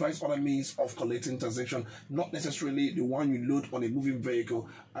possibly devise other means of collecting transaction, not necessarily the one you load on a moving vehicle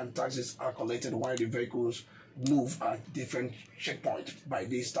and taxes are collected while the vehicles move at different checkpoints by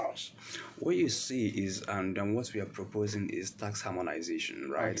these stars? What you see is, and what we are proposing is tax harmonization,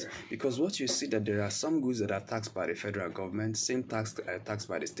 right? Okay. Because what you see that there are some goods that are taxed by the federal government, same tax taxed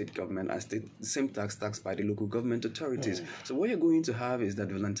by the state government, and same tax taxed by the local government authorities. So what you're going to have is that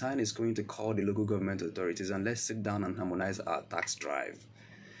Valentine is going to call the local government authorities and let's sit down and harmonize our tax drive,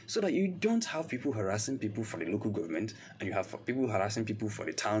 so that you don't have people harassing people for the local government, and you have people harassing people for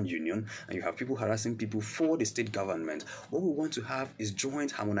the town union, and you have people harassing people for the state government. What we want to have is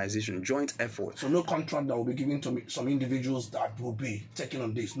joint harmonization, joint effort. So no contract that will be given to some individuals that will be taking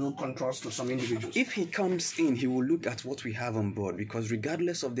on this. No contracts to some individuals. If he comes in, he will look at what we have on board, because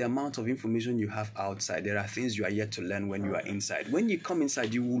regardless of the amount of information you have outside, there are things you are yet to learn when you are inside. When you come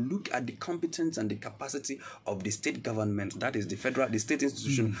inside, you will look at the competence and the capacity of the state government, that is the state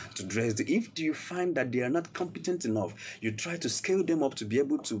institution, to dress the. If you find that they are not competent enough, you try to scale them up to be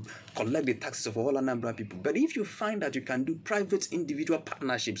able to collect the taxes of all Anambra people. But if you find that you can do private individual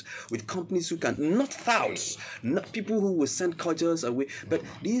partnerships with companies who can, not thoughts, not people who will send cultures away, but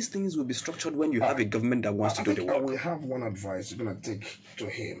these things will be structured when you have a government that wants to do the work. We have one advice you're going to take to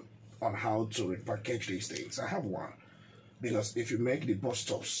him on how to repackage these things. I have one. Because if you make the bus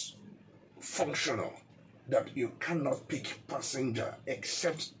stops functional, that you cannot pick passenger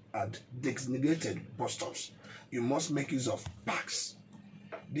except at designated bus stops, you must make use of packs.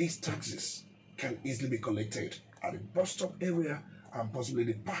 These taxes can easily be collected at the bus stop area and possibly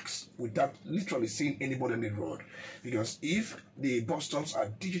the packs without literally seeing anybody on the road. Because if the bus stops are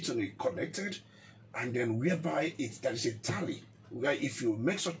digitally connected, and then whereby there is a tally, where if you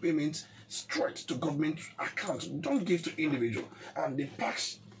make such payments straight to government accounts, don't give to individual, and the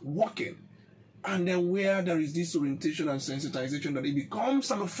packs working, and then where there is this orientation and sensitization that it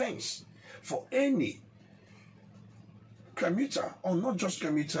becomes an offense for any commuter, or not just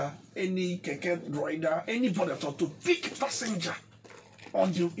commuter, any keke rider, anybody at all, to pick passenger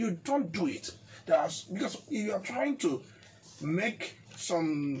until you don't do it. Because you are trying to make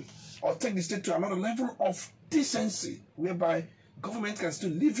or take the state to another level of decency, whereby government can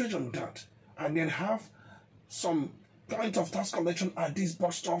still leverage on that and then have some point of tax collection at these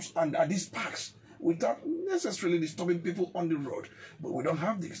bus stops and at these parks without necessarily disturbing people on the road. But we don't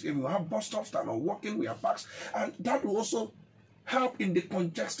have this. If we have bus stops that are working, we have parks, and that will also help in the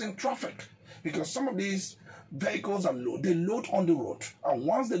congesting traffic, because some of these vehicles are they load on the road, and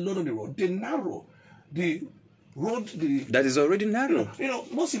once they load on the road, they narrow the road. That is already narrow.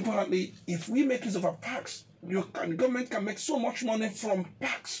 Most importantly, if we make use of our parks, the government can make so much money from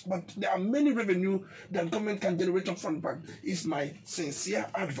parks, but there are many revenue that government can generate from parks. Is my sincere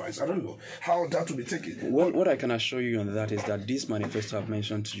advice. I don't know how that will be taken. What I can assure you on that is that this manifesto I've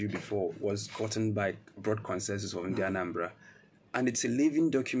mentioned to you before was gotten by broad consensus of the Anambra. And it's a living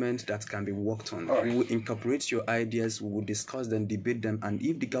document that can be worked on. Right. We will incorporate your ideas, we will discuss them, debate them, and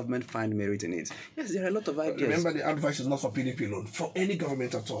if the government find merit in it, yes, there are a lot of ideas. Remember, the advice is not for PDP alone, for any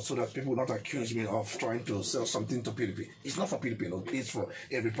government at all, so that people will not accuse me of trying to sell something to PDP. It's not for PDP alone, it's for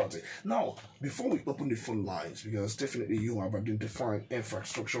every party. Now, before we open the phone lines, because definitely you have identified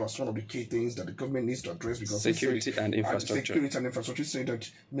infrastructure as one of the key things that the government needs to address, because security and infrastructure. Security and infrastructure say that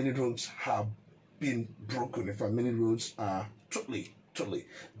many roads have been broken. In fact, many roads are totally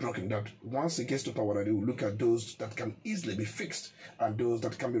broken. That once it gets to power, they will look at those that can easily be fixed, and those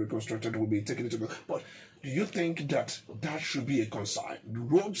that can be reconstructed will be taken into account. But do you think that should be a concern?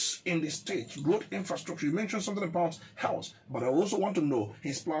 Roads in the state, road infrastructure. You mentioned something about health, but I also want to know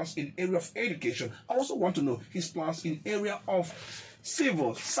his plans in area of education. I also want to know his plans in area of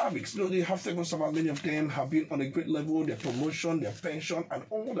civil service. They have civil servants. Many of them have been on a great level, their promotion, their pension, and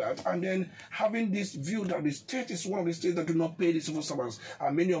all that. And then having this view that the state is one of the states that do not pay the civil servants.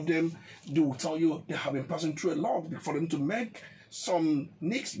 And many of them, they will tell you they have been passing through a lot for them to make some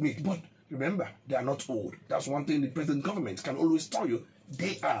next meet. But remember, they are not old. That's one thing the present government can always tell you.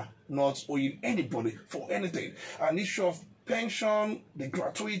 They are not owing anybody for anything. An issue of pension, the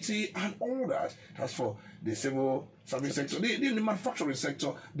gratuity, and all that. That's for the civil service sector, the manufacturing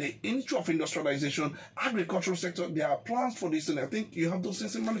sector, the issue of industrialization, agricultural sector. There are plans for this, and I think you have those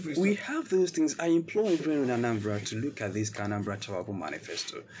things in manifesto. We have those things. I implore everyone in Anambra to look at this Anambra Chawabo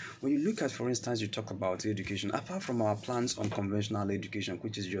manifesto. When you look at, for instance, you talk about education. Apart from our plans on conventional education,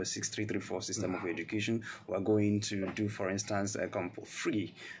 which is your 6334 system of education, we are going to do, for instance,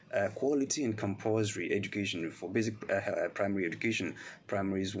 free quality and compulsory education for basic primary education,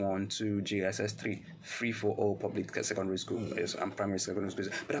 primaries 1, 2, JSS 3, free for all public secondary school and primary secondary schools.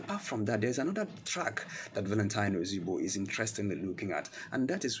 But apart from that, there's another track that Valentine Ozigbo is interestingly looking at, and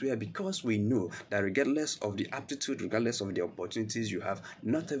that is where, because we know that regardless of the aptitude, regardless of the opportunities you have,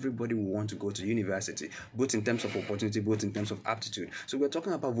 not everybody will want to go to university, both in terms of opportunity, both in terms of aptitude. So we're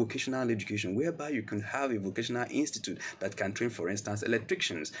talking about vocational education, whereby you can have a vocational institute that can train, for instance,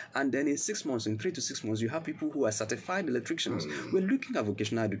 electricians, and then in 6 months, in 3 to 6 months, you have people who are certified electricians. We're looking at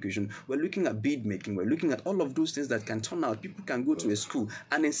vocational education, we're looking at bead making, we're looking at all of those things that can turn out. People can go to a school,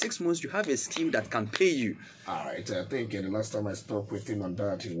 and in 6 months, you have a scheme that can pay you. All right, I think the last time I spoke with him on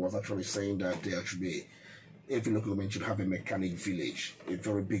that, he was actually saying that there should be, every local government should have a mechanic village, a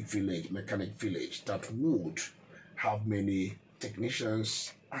very big village, mechanic village, that would have many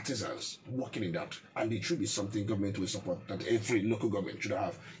technicians, artisans working in that, and it should be something government will support, that every local government should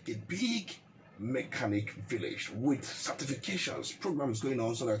have a big mechanic village with certifications, programs going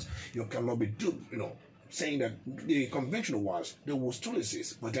on, so that you cannot be duped, saying that the conventional ones, they will still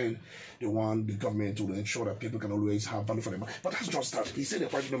exist, but then the government will ensure that people can always have value for them. But that's just that. He said a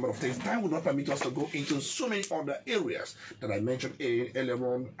quite number of things. Time will not permit us to go into so many other areas that I mentioned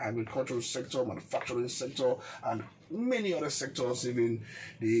earlier on: agricultural sector, manufacturing sector, and many other sectors, even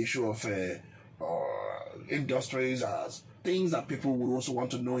the issue of industries, as things that people would also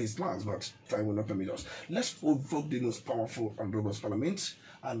want to know his plans, but time will not permit us. Let's provoke the most powerful and robust parliament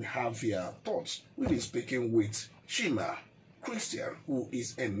and have your thoughts. We'll be speaking with Chima Christian, who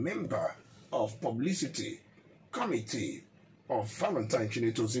is a member of Publicity Committee of Valentine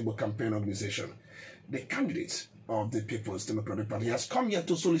Ozigbo Campaign Organization, the candidate of the People's Democratic Party. He has come here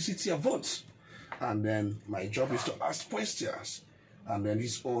to solicit your votes, and then my job is to ask questions, and then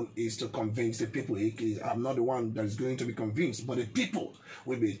his own is to convince the people. I'm not the one that is going to be convinced, but the people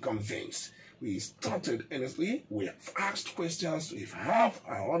will be convinced. We started honestly. We have asked questions. If you have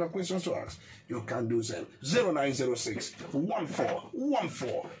other questions to ask, you can do them. 0906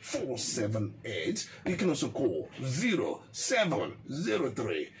 1414478. You can also call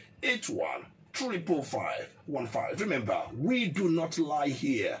 0703 81 55515. Remember, we do not lie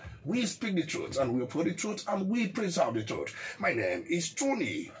here. We speak the truth and we uphold the truth and we preserve the truth. My name is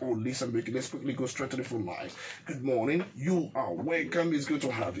Tony. Oh, listen, let's quickly go straight to the phone line. Good morning. You are welcome. It's good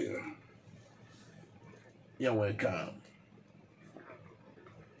to have you. You're welcome.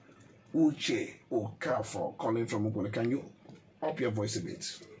 Uche Okafor calling from Uganda. Can you up your voice a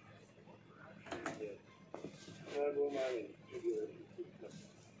bit?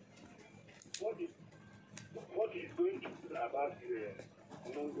 What is going to be about the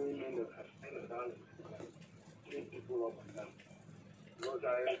ongoing men that have spent about 3 people up and down? Because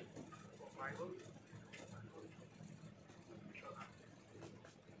my own.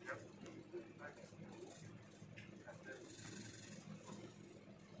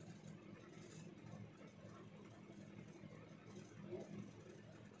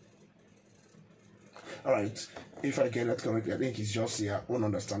 All right. If I get that correctly, I think it's just your own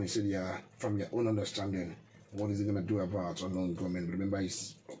understanding. So yeah, from your own understanding, what is it going to do about unknown government? Remember,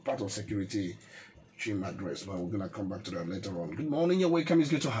 it's part of security Chima address, but we're going to come back to that later on. Good morning. You're welcome. It's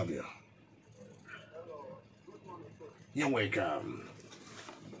good to have you. You're welcome.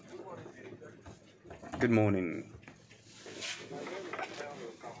 Good morning.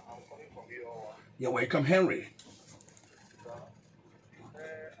 You're welcome, Henry.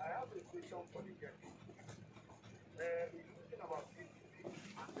 I have a question for the guest. We're talking about PDP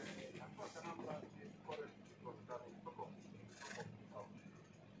and of course Anambra is currently from that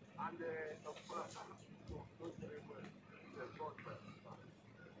and of course those very well the broadcast.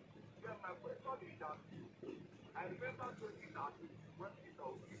 Then my question is that I remember 2013 when Peter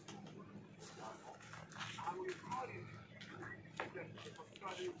Ozigbo and we call it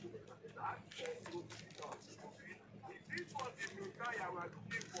this was the Messiah we are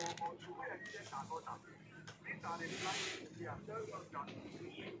looking for until we expect another. These are the blind we are telling us that we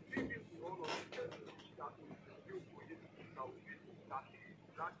should give it to all of them that we should do for it that we will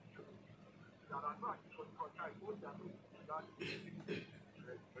that are not for the contract, both that that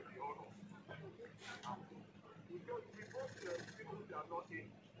for the honor. Because we both people who are not in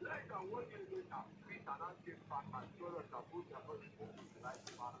less than 1 year later, we cannot get back and show us that both are not supposed to like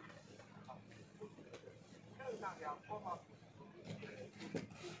the man. Now they have come up.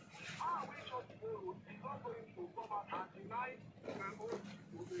 We just borrow. It's not going to come out and deny the own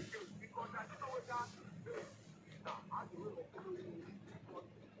because I don't know what that is. As the way of following because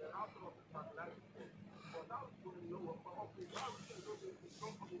the house of satellite but that was going to know what power of the house is going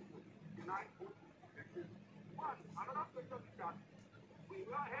to deny both the case. But another question is that we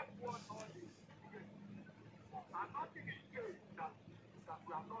will help one on this. And nothing is changed that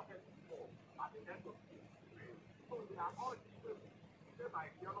we are not helped before at the end of the day. So they are all same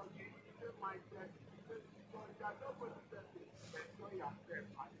ideology, same mindset, so they are not going to enjoy yourself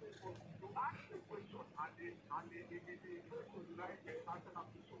and to ask the question and the question like the answer of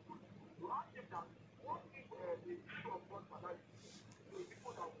the question. To ask them that what if the issue of God for that the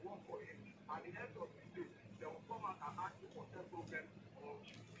people that work for him at the end of the day they will come out and ask you for their problem or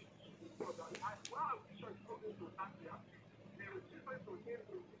so that why are we sure it's not going to ask them? They will still going to name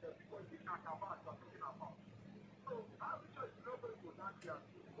those because they can't have us talking about.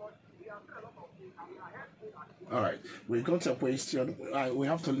 All right, we got a question. We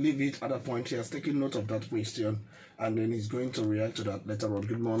have to leave it at that point. He has taken note of that question, and then he's going to react to that later on.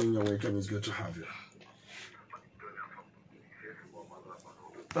 Good morning, you're welcome. It's good to have you.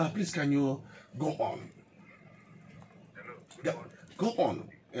 Please, can you go on? Yeah, go on.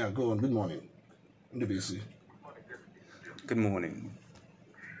 Yeah, go on. Good morning. NBC. Good morning.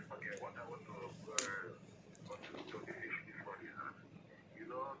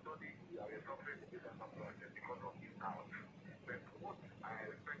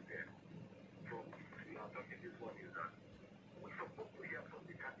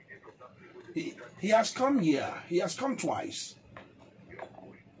 He has come here. He has come twice.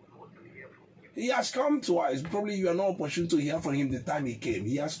 He has come twice. Probably you are not opportune to hear from him the time he came.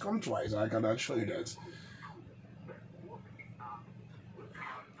 He has come twice. I can assure you that.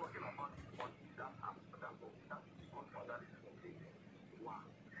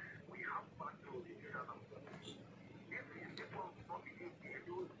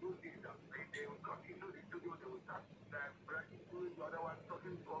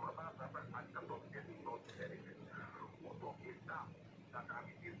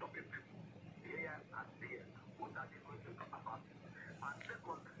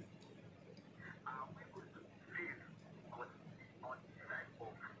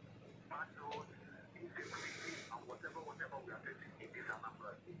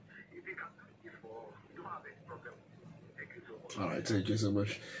 All right, thank you so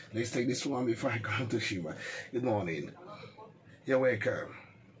much. Let's take this one before I go to Chima. Good morning. You're welcome.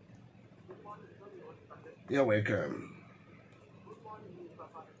 You're welcome.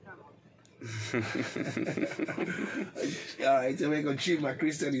 All right, so we're going to Chima.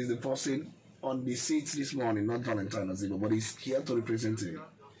 Christian is the person on the seat this morning, not Valentine Ozigbo, but he's here to represent him.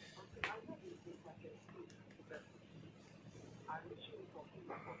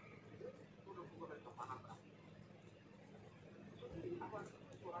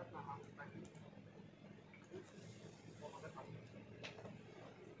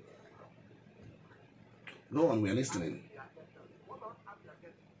 Go on, we're listening.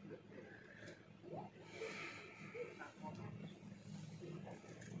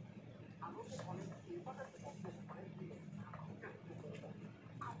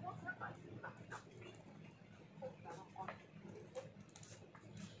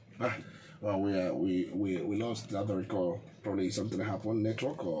 Well, we lost the other call. Probably something happened,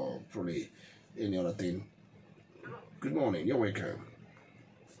 network or probably any other thing. Good morning. You're welcome.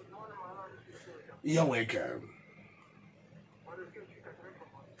 You're welcome.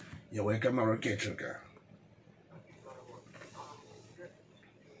 You're welcome, Marokechuka.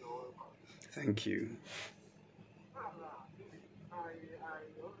 Thank you.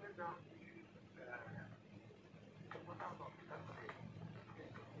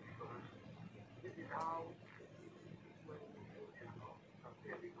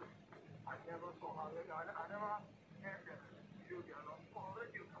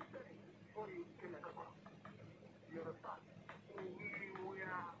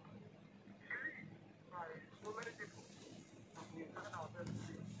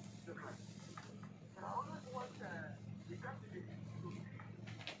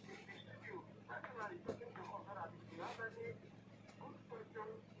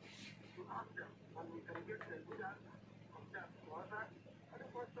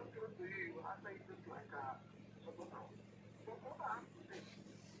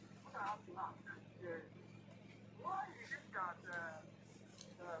 Why is it that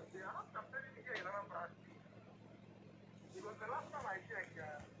they are not campaigning here in Anambra? Because the last time I checked,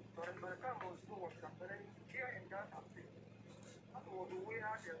 by the time Ozigbo was campaigning here in Ghana, that was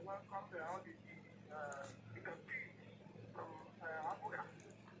where they welcomed all the campaigns from Abuja.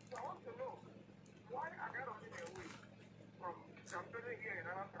 So I want to know, why are they running away from campaigning here in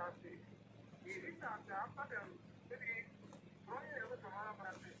Anambra State? Is it that after them maybe running away from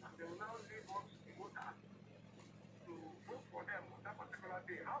Anambra State and they will now leave us the voters to vote for them on that particular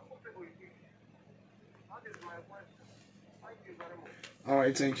day? How possible is it? That is my question. Thank you very much. All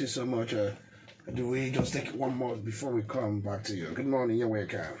right, thank you so much. Do we just take one more before we come back to you? Good morning. You're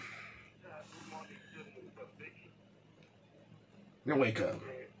welcome. You're welcome.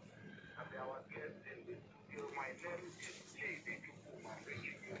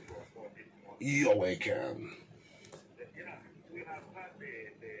 You're welcome. We have had the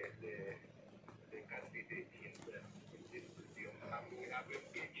candidate himself in this studio, and we have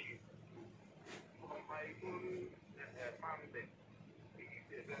engaged him. From my own family, he is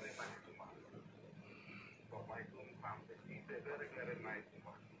a very nice man. From my own family, he is a very, very nice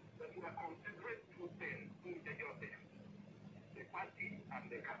man. But we are considering two things in the party and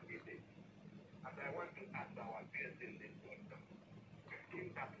the candidate. And I want to ask our guests in this kingdom,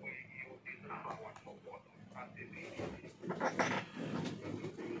 in that way you deserve our support as the PDP.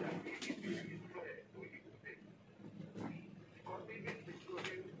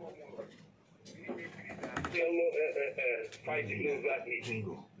 Fighting over it.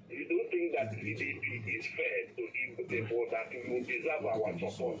 You don't think that PDP is fair to give the vote that we will deserve our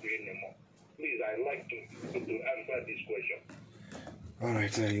support anymore? Please, I'd like to answer this question. All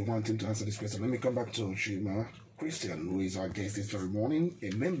right, you want him to answer this question. Let me come back to Chima. Christian, who is our guest this very morning,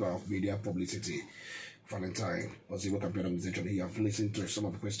 a member of Media Publicity, Valentine Ozigbo Campaign Organization. You have listened to some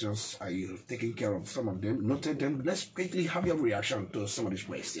of the questions. Are you taking care of some of them? Noted them. Let's quickly have your reaction to some of these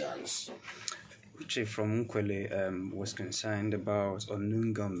questions. Uche from Nkwele was concerned about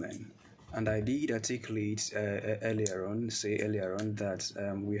unknown gunmen. And I did articulate earlier on that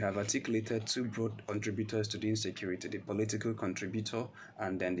we have articulated two broad contributors to the insecurity, the political contributor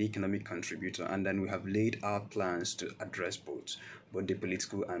and then the economic contributor. And then we have laid out plans to address both the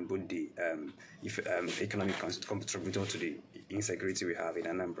political and both the economic contributor to the insecurity we have in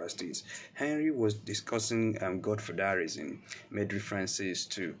Anambra State. Henry was discussing Godfatherism, made references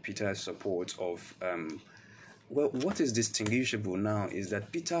to Peter's support of, what is distinguishable now is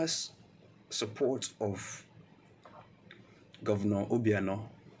that Peter's support of Governor Obiano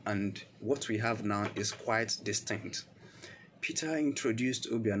and what we have now is quite distinct. Peter introduced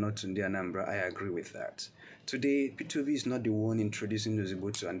Obiano to the Anambra. I agree with that. Today, P2B is not the one introducing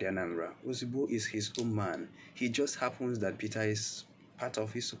Ozigbo to the Anambra. Ozigbo is his own man. He just happens that Peter is part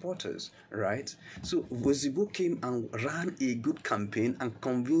of his supporters, right? So Ozigbo came and ran a good campaign and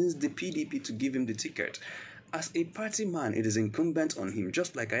convinced the PDP to give him the ticket. As a party man, it is incumbent on him,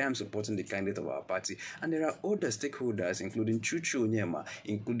 just like I am supporting the candidate of our party. And there are other stakeholders, including Chuchu Onyema,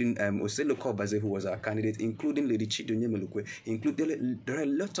 including Oselo Kobaze, who was our candidate, including Lady Chido Nyemelukwe. There are a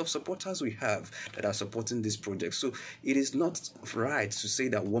lot of supporters we have that are supporting this project. So it is not right to say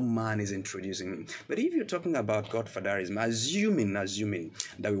that one man is introducing him. But if you're talking about godfatherism, assuming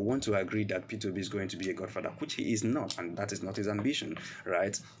that we want to agree that P2B is going to be a godfather, which he is not, and that is not his ambition,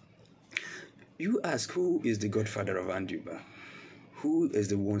 right? You ask, who is the godfather of Anduba? Who is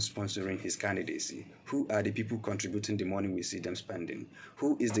the one sponsoring his candidacy? Who are the people contributing the money we see them spending?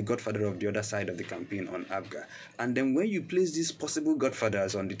 Who is the godfather of the other side of the campaign on ABGA? And then when you place these possible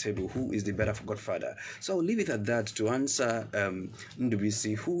godfathers on the table, who is the better godfather? So I'll leave it at that to answer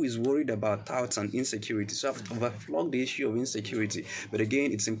Ndubisi, who is worried about thoughts and insecurity. So I've overflogged the issue of insecurity. But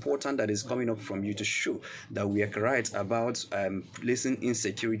again, it's important that it's coming up from you to show that we are right about placing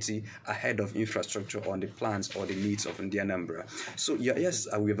insecurity ahead of infrastructure on the plans or the needs of Anambra. So yes,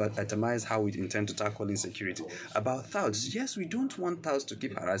 we've itemized how we intend to tackle insecurity. About touts, yes, we don't want touts to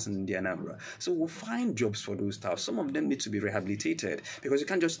keep harassing Anambra. So we'll find jobs for those touts. Some of them need to be rehabilitated because you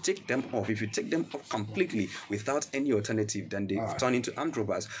can't just take them off. If you take them off completely without any alternative, then they turn into armed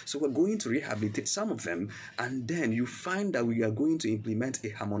robbers. So we're going to rehabilitate some of them, and then you find that we are going to implement a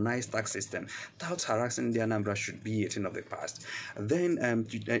harmonized tax system. Touts harassing Anambra should be a thing of the past. Then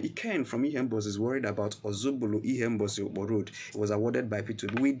Iken from Ihembos is worried about Ozigbo Ihembos Road. It was awarded by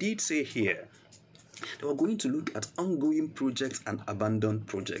P2B. We did say here they were going to look at ongoing projects and abandoned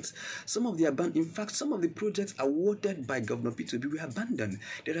projects. Some of the projects awarded by Governor P2B were abandoned.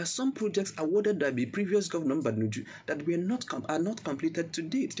 There are some projects awarded by the previous governor Badnuju that are not completed to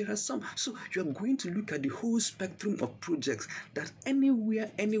date. There are some. So you are going to look at the whole spectrum of projects that anywhere,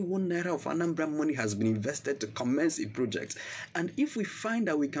 any 1 naira of Anambra money has been invested to commence a project. And if we find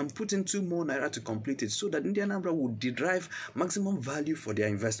that we can put in 2 more naira to complete it so that Anambra will derive maximum value for their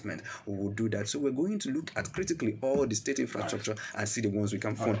investment, we will do that. So we're going to look at critically all the state infrastructure and see the ones we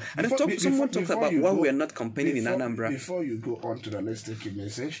can fund. And someone talked about why we are not campaigning in Anambra. Before you go on to the let's take a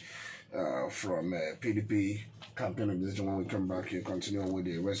message from PDP campaign organization. When we come back, you continue with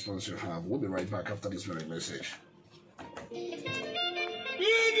the response you have. We'll be right back after this very message. PDP!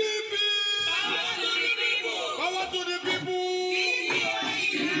 Power to the people!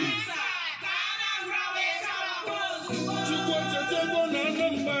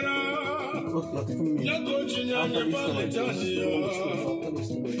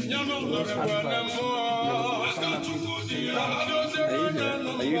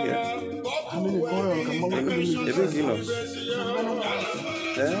 Are you here? How many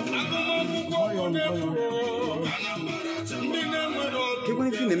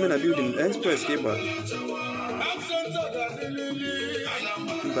building express cable.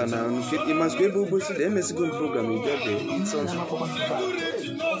 But now you must be able to see the MSC program in that day. It's football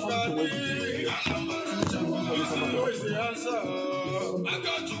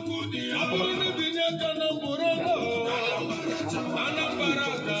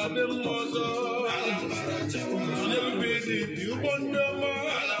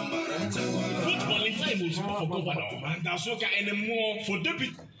in time was for governor, and that's okay anymore for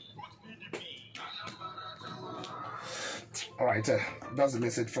deputy. All right, that's the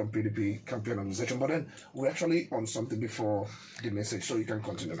message from PDP campaign organization. But then we're actually on something before the message, so you can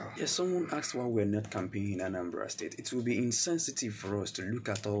continue now. Yes, someone asked why we're not campaigning in Anambra State. It will be insensitive for us to look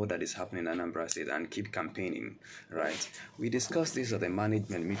at all that is happening in Anambra State and keep campaigning, right? We discussed this at a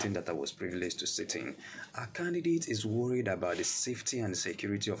management meeting that I was privileged to sit in. Our candidate is worried about the safety and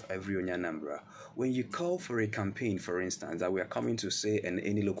security of every Anambra. When you call for a campaign, for instance, that we are coming to say in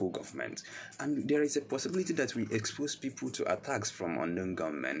any local government, and there is a possibility that we expose people to attacks from unknown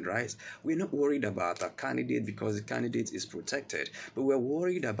gunmen, right? We're not worried about our candidate because the candidate is protected, but we're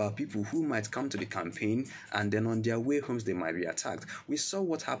worried about people who might come to the campaign and then on their way homes they might be attacked. We saw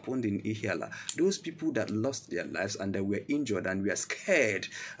what happened in Ihiala. Those people that lost their lives and they were injured and we are scared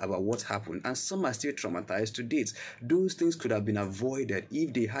about what happened, and some are still traumatized to date. Those things could have been avoided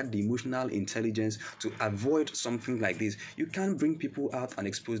if they had the emotional intelligence to avoid something like this. You can't bring people out and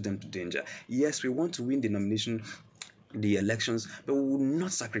expose them to danger. Yes, we want to win the nomination the elections, but we will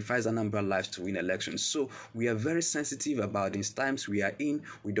not sacrifice Anambra lives to win elections. So we are very sensitive about these times we are in.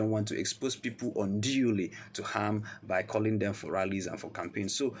 We don't want to expose people unduly to harm by calling them for rallies and for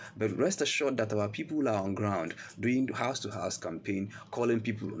campaigns. So, but rest assured that our people are on ground doing house-to-house campaign, calling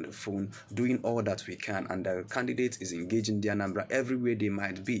people on the phone, doing all that we can, and the candidate is engaging the Anambra everywhere they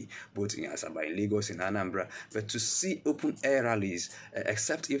might be, both in Asaba, in Lagos, in Anambra, but to see open-air rallies,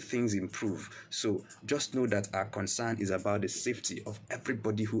 except if things improve. So just know that our concern is about the safety of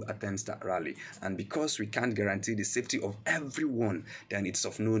everybody who attends that rally, and because we can't guarantee the safety of everyone, then it's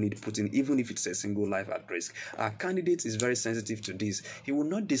of no need putting, even if it's a single life, at risk. Our candidate is very sensitive to this. He will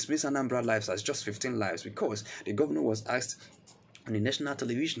not dismiss Anambra lives as just 15 lives, because the governor was asked on the national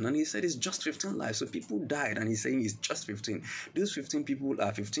television and he said it's just 15 lives, so people died, and he's saying it's just 15. Those 15 people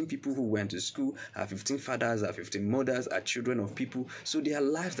are 15 people who went to school, are 15 fathers, are 15 mothers, are children of people, so they are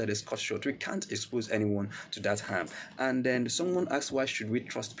lives that is cut short. We can't expose anyone to that harm. And then someone asked, why should we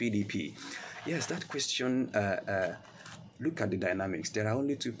trust PDP? Yes, that question, look at the dynamics. There are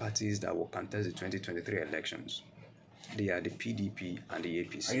only two parties that will contest the 2023 elections. They are the PDP and the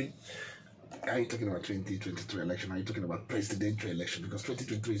APC. Are you talking about 2023 election? Are you talking about presidential election? Because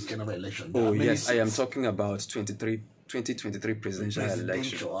 2023 is general election. Oh, yes, I am talking about 2023 presidential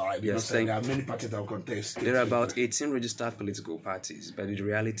election. All right, yes, there are many parties that will contest. There are about 18 registered political parties, but the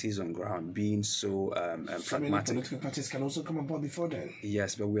reality is on ground being so pragmatic. Many political parties can also come on board before then.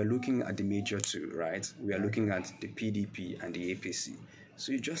 Yes, but we are looking at the major two, right? We are looking at the PDP and the APC.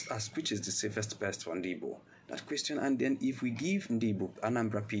 So you just ask, which is the safest best for Ozigbo? That question, and then if we give Ozigbo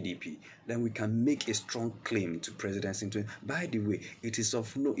Anambra PDP, then we can make a strong claim to presidency. By the way, it's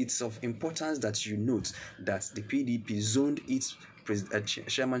of importance that you note that the PDP zoned its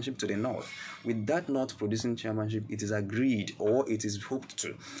chairmanship to the north. With that north producing chairmanship, it is agreed, or it is hoped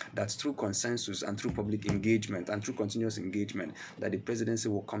to, that through consensus and through public engagement and through continuous engagement, that the presidency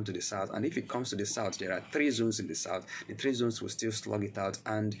will come to the south. And if it comes to the south, there are 3 zones in the south. The 3 zones will still slug it out,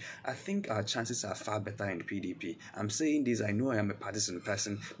 and I think our chances are far better in the PDP. I'm saying this, I know I am a partisan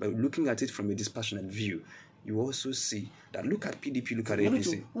person, but looking at it from a dispassionate view, you also see that, look at PDP, look at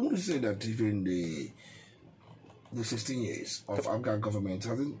APC. I want to say that even the 16 years of Afghan government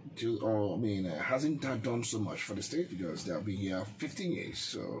hasn't done so much for the state, because they have been here 15 years.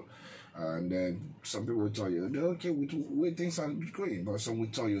 So, and then some people will tell you, okay, where things are going, but some will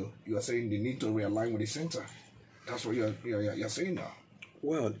tell you, you are saying they need to realign with the center. That's what you're saying now.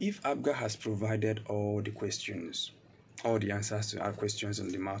 Well, if ABGA has provided all the answers to our questions on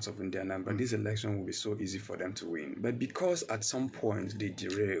the mouth of India Anambra, this election will be so easy for them to win. But because at some point they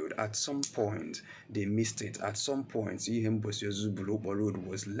derailed, at some point they missed it, at some point Ozigbo road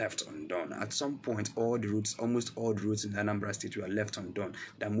was left undone, at some point almost all the routes in Anambra State were left undone,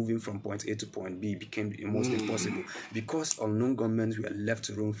 that moving from point A to point B became almost impossible, because unknown governments were left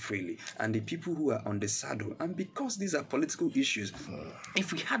to roam freely, and the people who are on the saddle, and because these are political issues,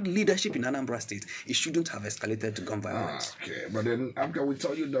 if we had leadership in Anambra State, it shouldn't have escalated to gun violence. Okay, but then Abga will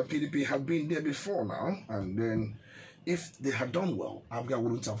tell you that PDP have been there before now, and then if they had done well, Abga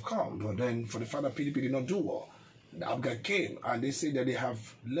wouldn't have come. But then for the fact that PDP did not do well, the Abga came, and they say that they have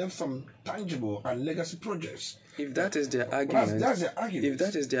left some tangible and legacy projects. If that is their argument, that's their argument. If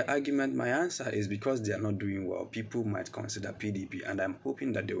that is their argument, my answer is because they are not doing well, people might consider PDP, and I'm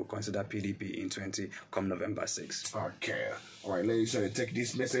hoping that they will consider PDP in come November 6. Okay. All right, ladies, take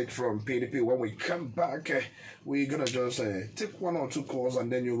this message from PDP. When we come back, we're going to just take 1 or 2 calls,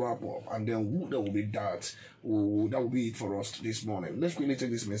 and then you wrap up. And then that will be that. That will be it for us this morning. Let's really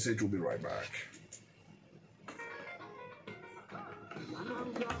take this message. We'll be right back.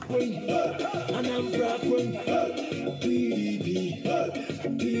 Anambra PDP,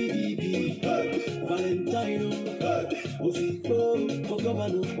 Valentino, Ozigbo for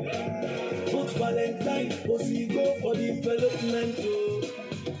governor. Vote Valentine, Ozigbo for development.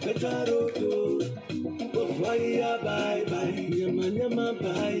 Better road, fire bye bye, nyama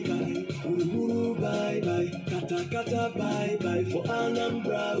bye bye, ururu bye bye, kata bye bye for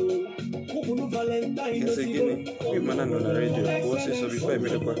Anambra. Valentine, yes, again, we man on the radio. What says so before I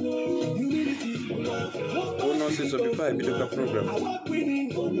made a what says so before I made a program?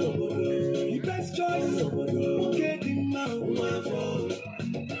 Best choice,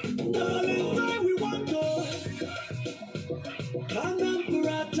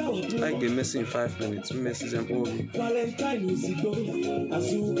 I get messing in 5 minutes. Messes and all. Valentine Ozigbo,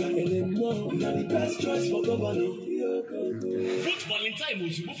 Azuka, and more. Now the best choice for governor. Vote Valentine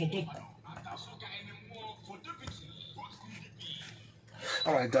Ozigbo for governor.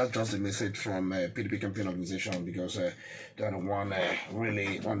 All right, that's just a message from PDP campaign organization because they're the one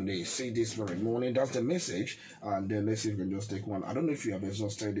really when they see this very morning. That's the message, and then let's see if we can just take one. I don't know if you have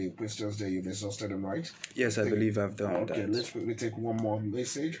exhausted the questions there. You've exhausted them, right? Yes, I believe I've done that. Okay, let's quickly take one more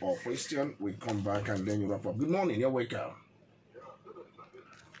message or question. We come back and then you wrap up. Good morning, you're welcome.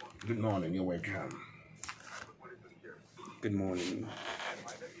 Good morning, you're welcome. Good morning.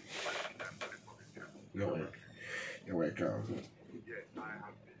 You're welcome. You're welcome. Yes, I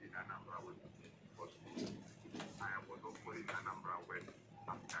have been in Anambra with because I was hopefully in Anambra when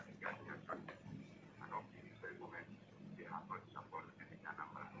after getting attracted. And up to this very moment, they have not supported in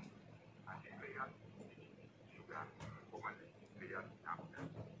Anambra. And the players, Sugar, formerly players, after,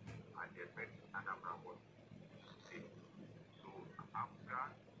 and they met Anambra was sick. So after,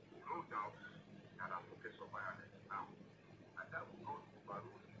 no doubt, that I'm focused on violence now. And that will not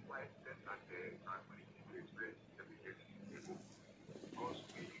overrule why extent that the family will experience the biggest evil. Because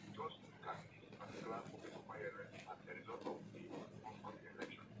we just look at this particular focus on violence as a result of the outcome of the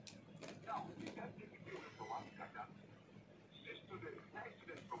election. Now, we can't take it away from Africa that 9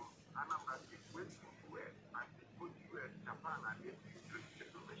 students from Anambra State went to US and they go to US, Japan, and they use the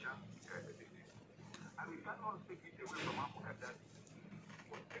information disease. And we cannot take it away from Africa that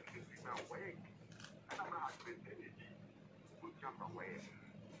for technically now, where Anambra has maintained a good jump away.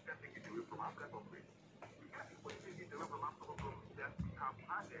 We can't take it away from Africa company. We can't take it away from Africa company that we have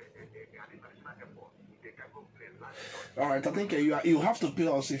had an international effort. They can go play land. All right, I think you have to pay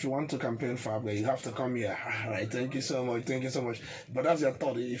us if you want to campaign for Abga. You have to come here. All right, thank you so much. Thank you so much. But that's your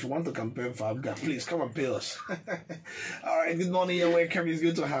thought. If you want to campaign for Abga, please come and pay us. All right, good morning. You're welcome. It's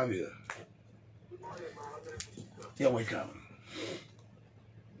good to have you. You're welcome.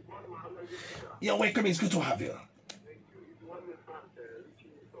 You're welcome. It's good to have you.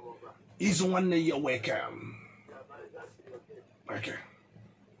 He's one day you're welcome. Okay.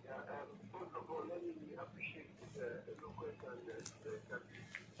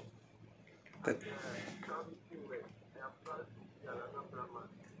 But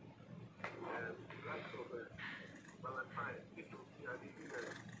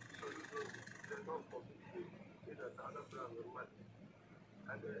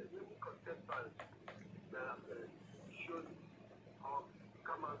and many contestants that have shown how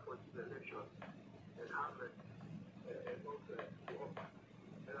come out for this election and have a lot to offer.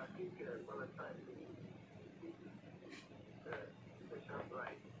 And I think Valentine is special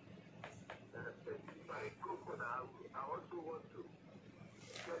right. But if I go for now, I also want to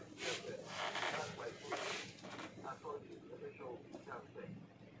tell you that that's my vote. I thought the election will be campaign.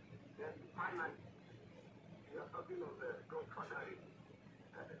 Then finally, we are talking of godfathering.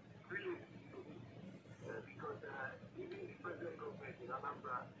 Really, because even the present government in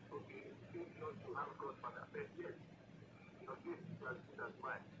Anambra, okay, seems not to have godfather, but yes, this is as good as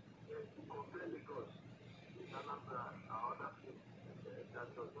mine. Yes, to compare Lagos with Anambra or other places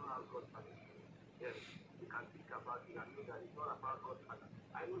that does not have godfather. Yes, we can think about it and know that it's not about godfather.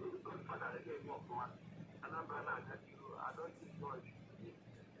 I know the godfather again more for us. Anambra and I don't think much.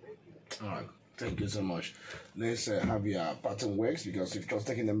 Thank you. All right. Thank you so much. Let's have your pattern works because if just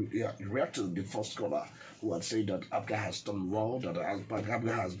taking them, react to the first caller who had said that Abga has done well, that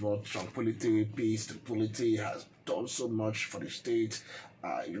Abga has brought tranquility, peace, stability, has done so much for the state.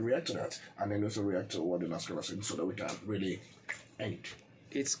 You react to that and then also react to what the last caller said so that we can really end.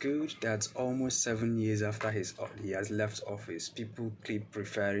 it's good that almost 7 years after he has left office, people keep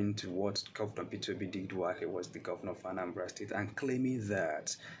referring to what Governor P2B did while he was the governor of Anambra State and claiming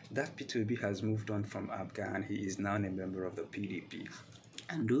that P2B has moved on from Abga and he is now a member of the PDP.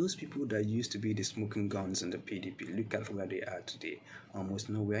 And those people that used to be the smoking guns in the PDP, look at where they are today, almost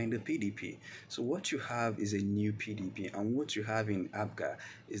nowhere in the PDP. So what you have is a new PDP, and what you have in Abga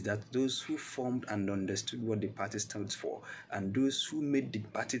is that those who formed and understood what the party stands for, and those who made the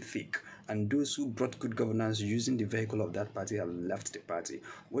party thick, and those who brought good governance using the vehicle of that party have left the party.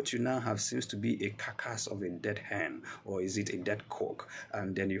 What you now have seems to be a carcass of a dead hen, or is it a dead cock?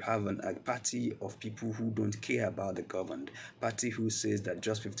 And then you have a party of people who don't care about the governed, party who says that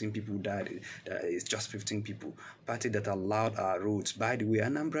just 15 people died, it's just 15 people, party that allowed our roads. By the way,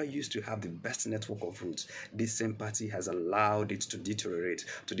 Anambra used to have the best network of roads. This same party has allowed it to deteriorate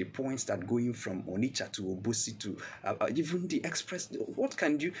to the point that going from Onitsha to Obosi to even the express, what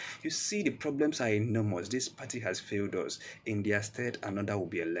can you see the problems are enormous. This party has failed us. In their stead, another will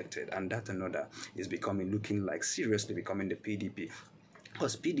be elected, and that another is looking like seriously becoming the PDP.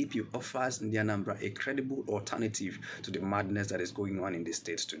 Because PDP offers the Anambra a credible alternative to the madness that is going on in the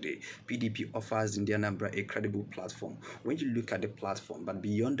state today. PDP offers the Anambra a credible platform. When you look at the platform, but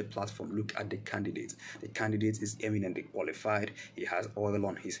beyond the platform, look at the candidate. The candidate is eminently qualified. He has oil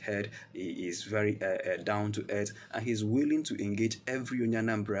on his head. He is very down to earth, and he's willing to engage every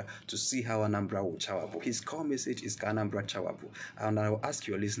Anambra to see how Anambra will chawabu. His core message is Anambra chawabu. And I will ask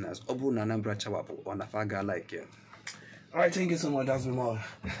your listeners, Obu Anambra chawabu or Nafaga like you? All right, thank you so much, Asmimo.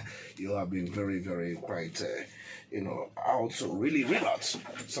 You have been very, very quite, also really relaxed.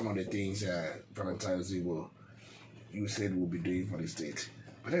 Some of the things Valentine Ozigbo, you said we'll be doing for the state.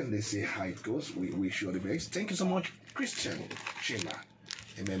 But then they say how it goes. We wish you the best. Thank you so much, Christian Chima,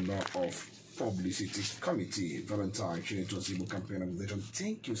 a member of Publicity Committee, Valentine Ozigbo Campaign Organization.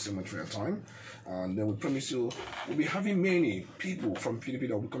 Thank you so much for your time. And then we promise you we'll be having many people from PDP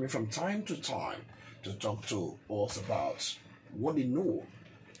that will be coming from time to time to talk to us about what they know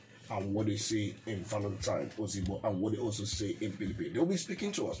and what they see in Valentine Ozigbo and what they also say in PDP. They'll be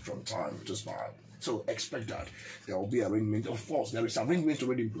speaking to us from time to time. So expect that. There will be arrangement. Of course, there is arrangement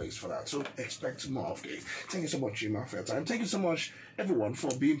already in place for that. So expect more of this. Thank you so much, Chima, for your time. Thank you so much, everyone, for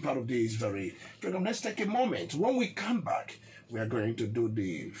being part of this very program. Let's take a moment. When we come back, we are going to do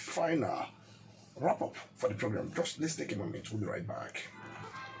the final wrap-up for the program. Just let's take a moment. We'll be right back.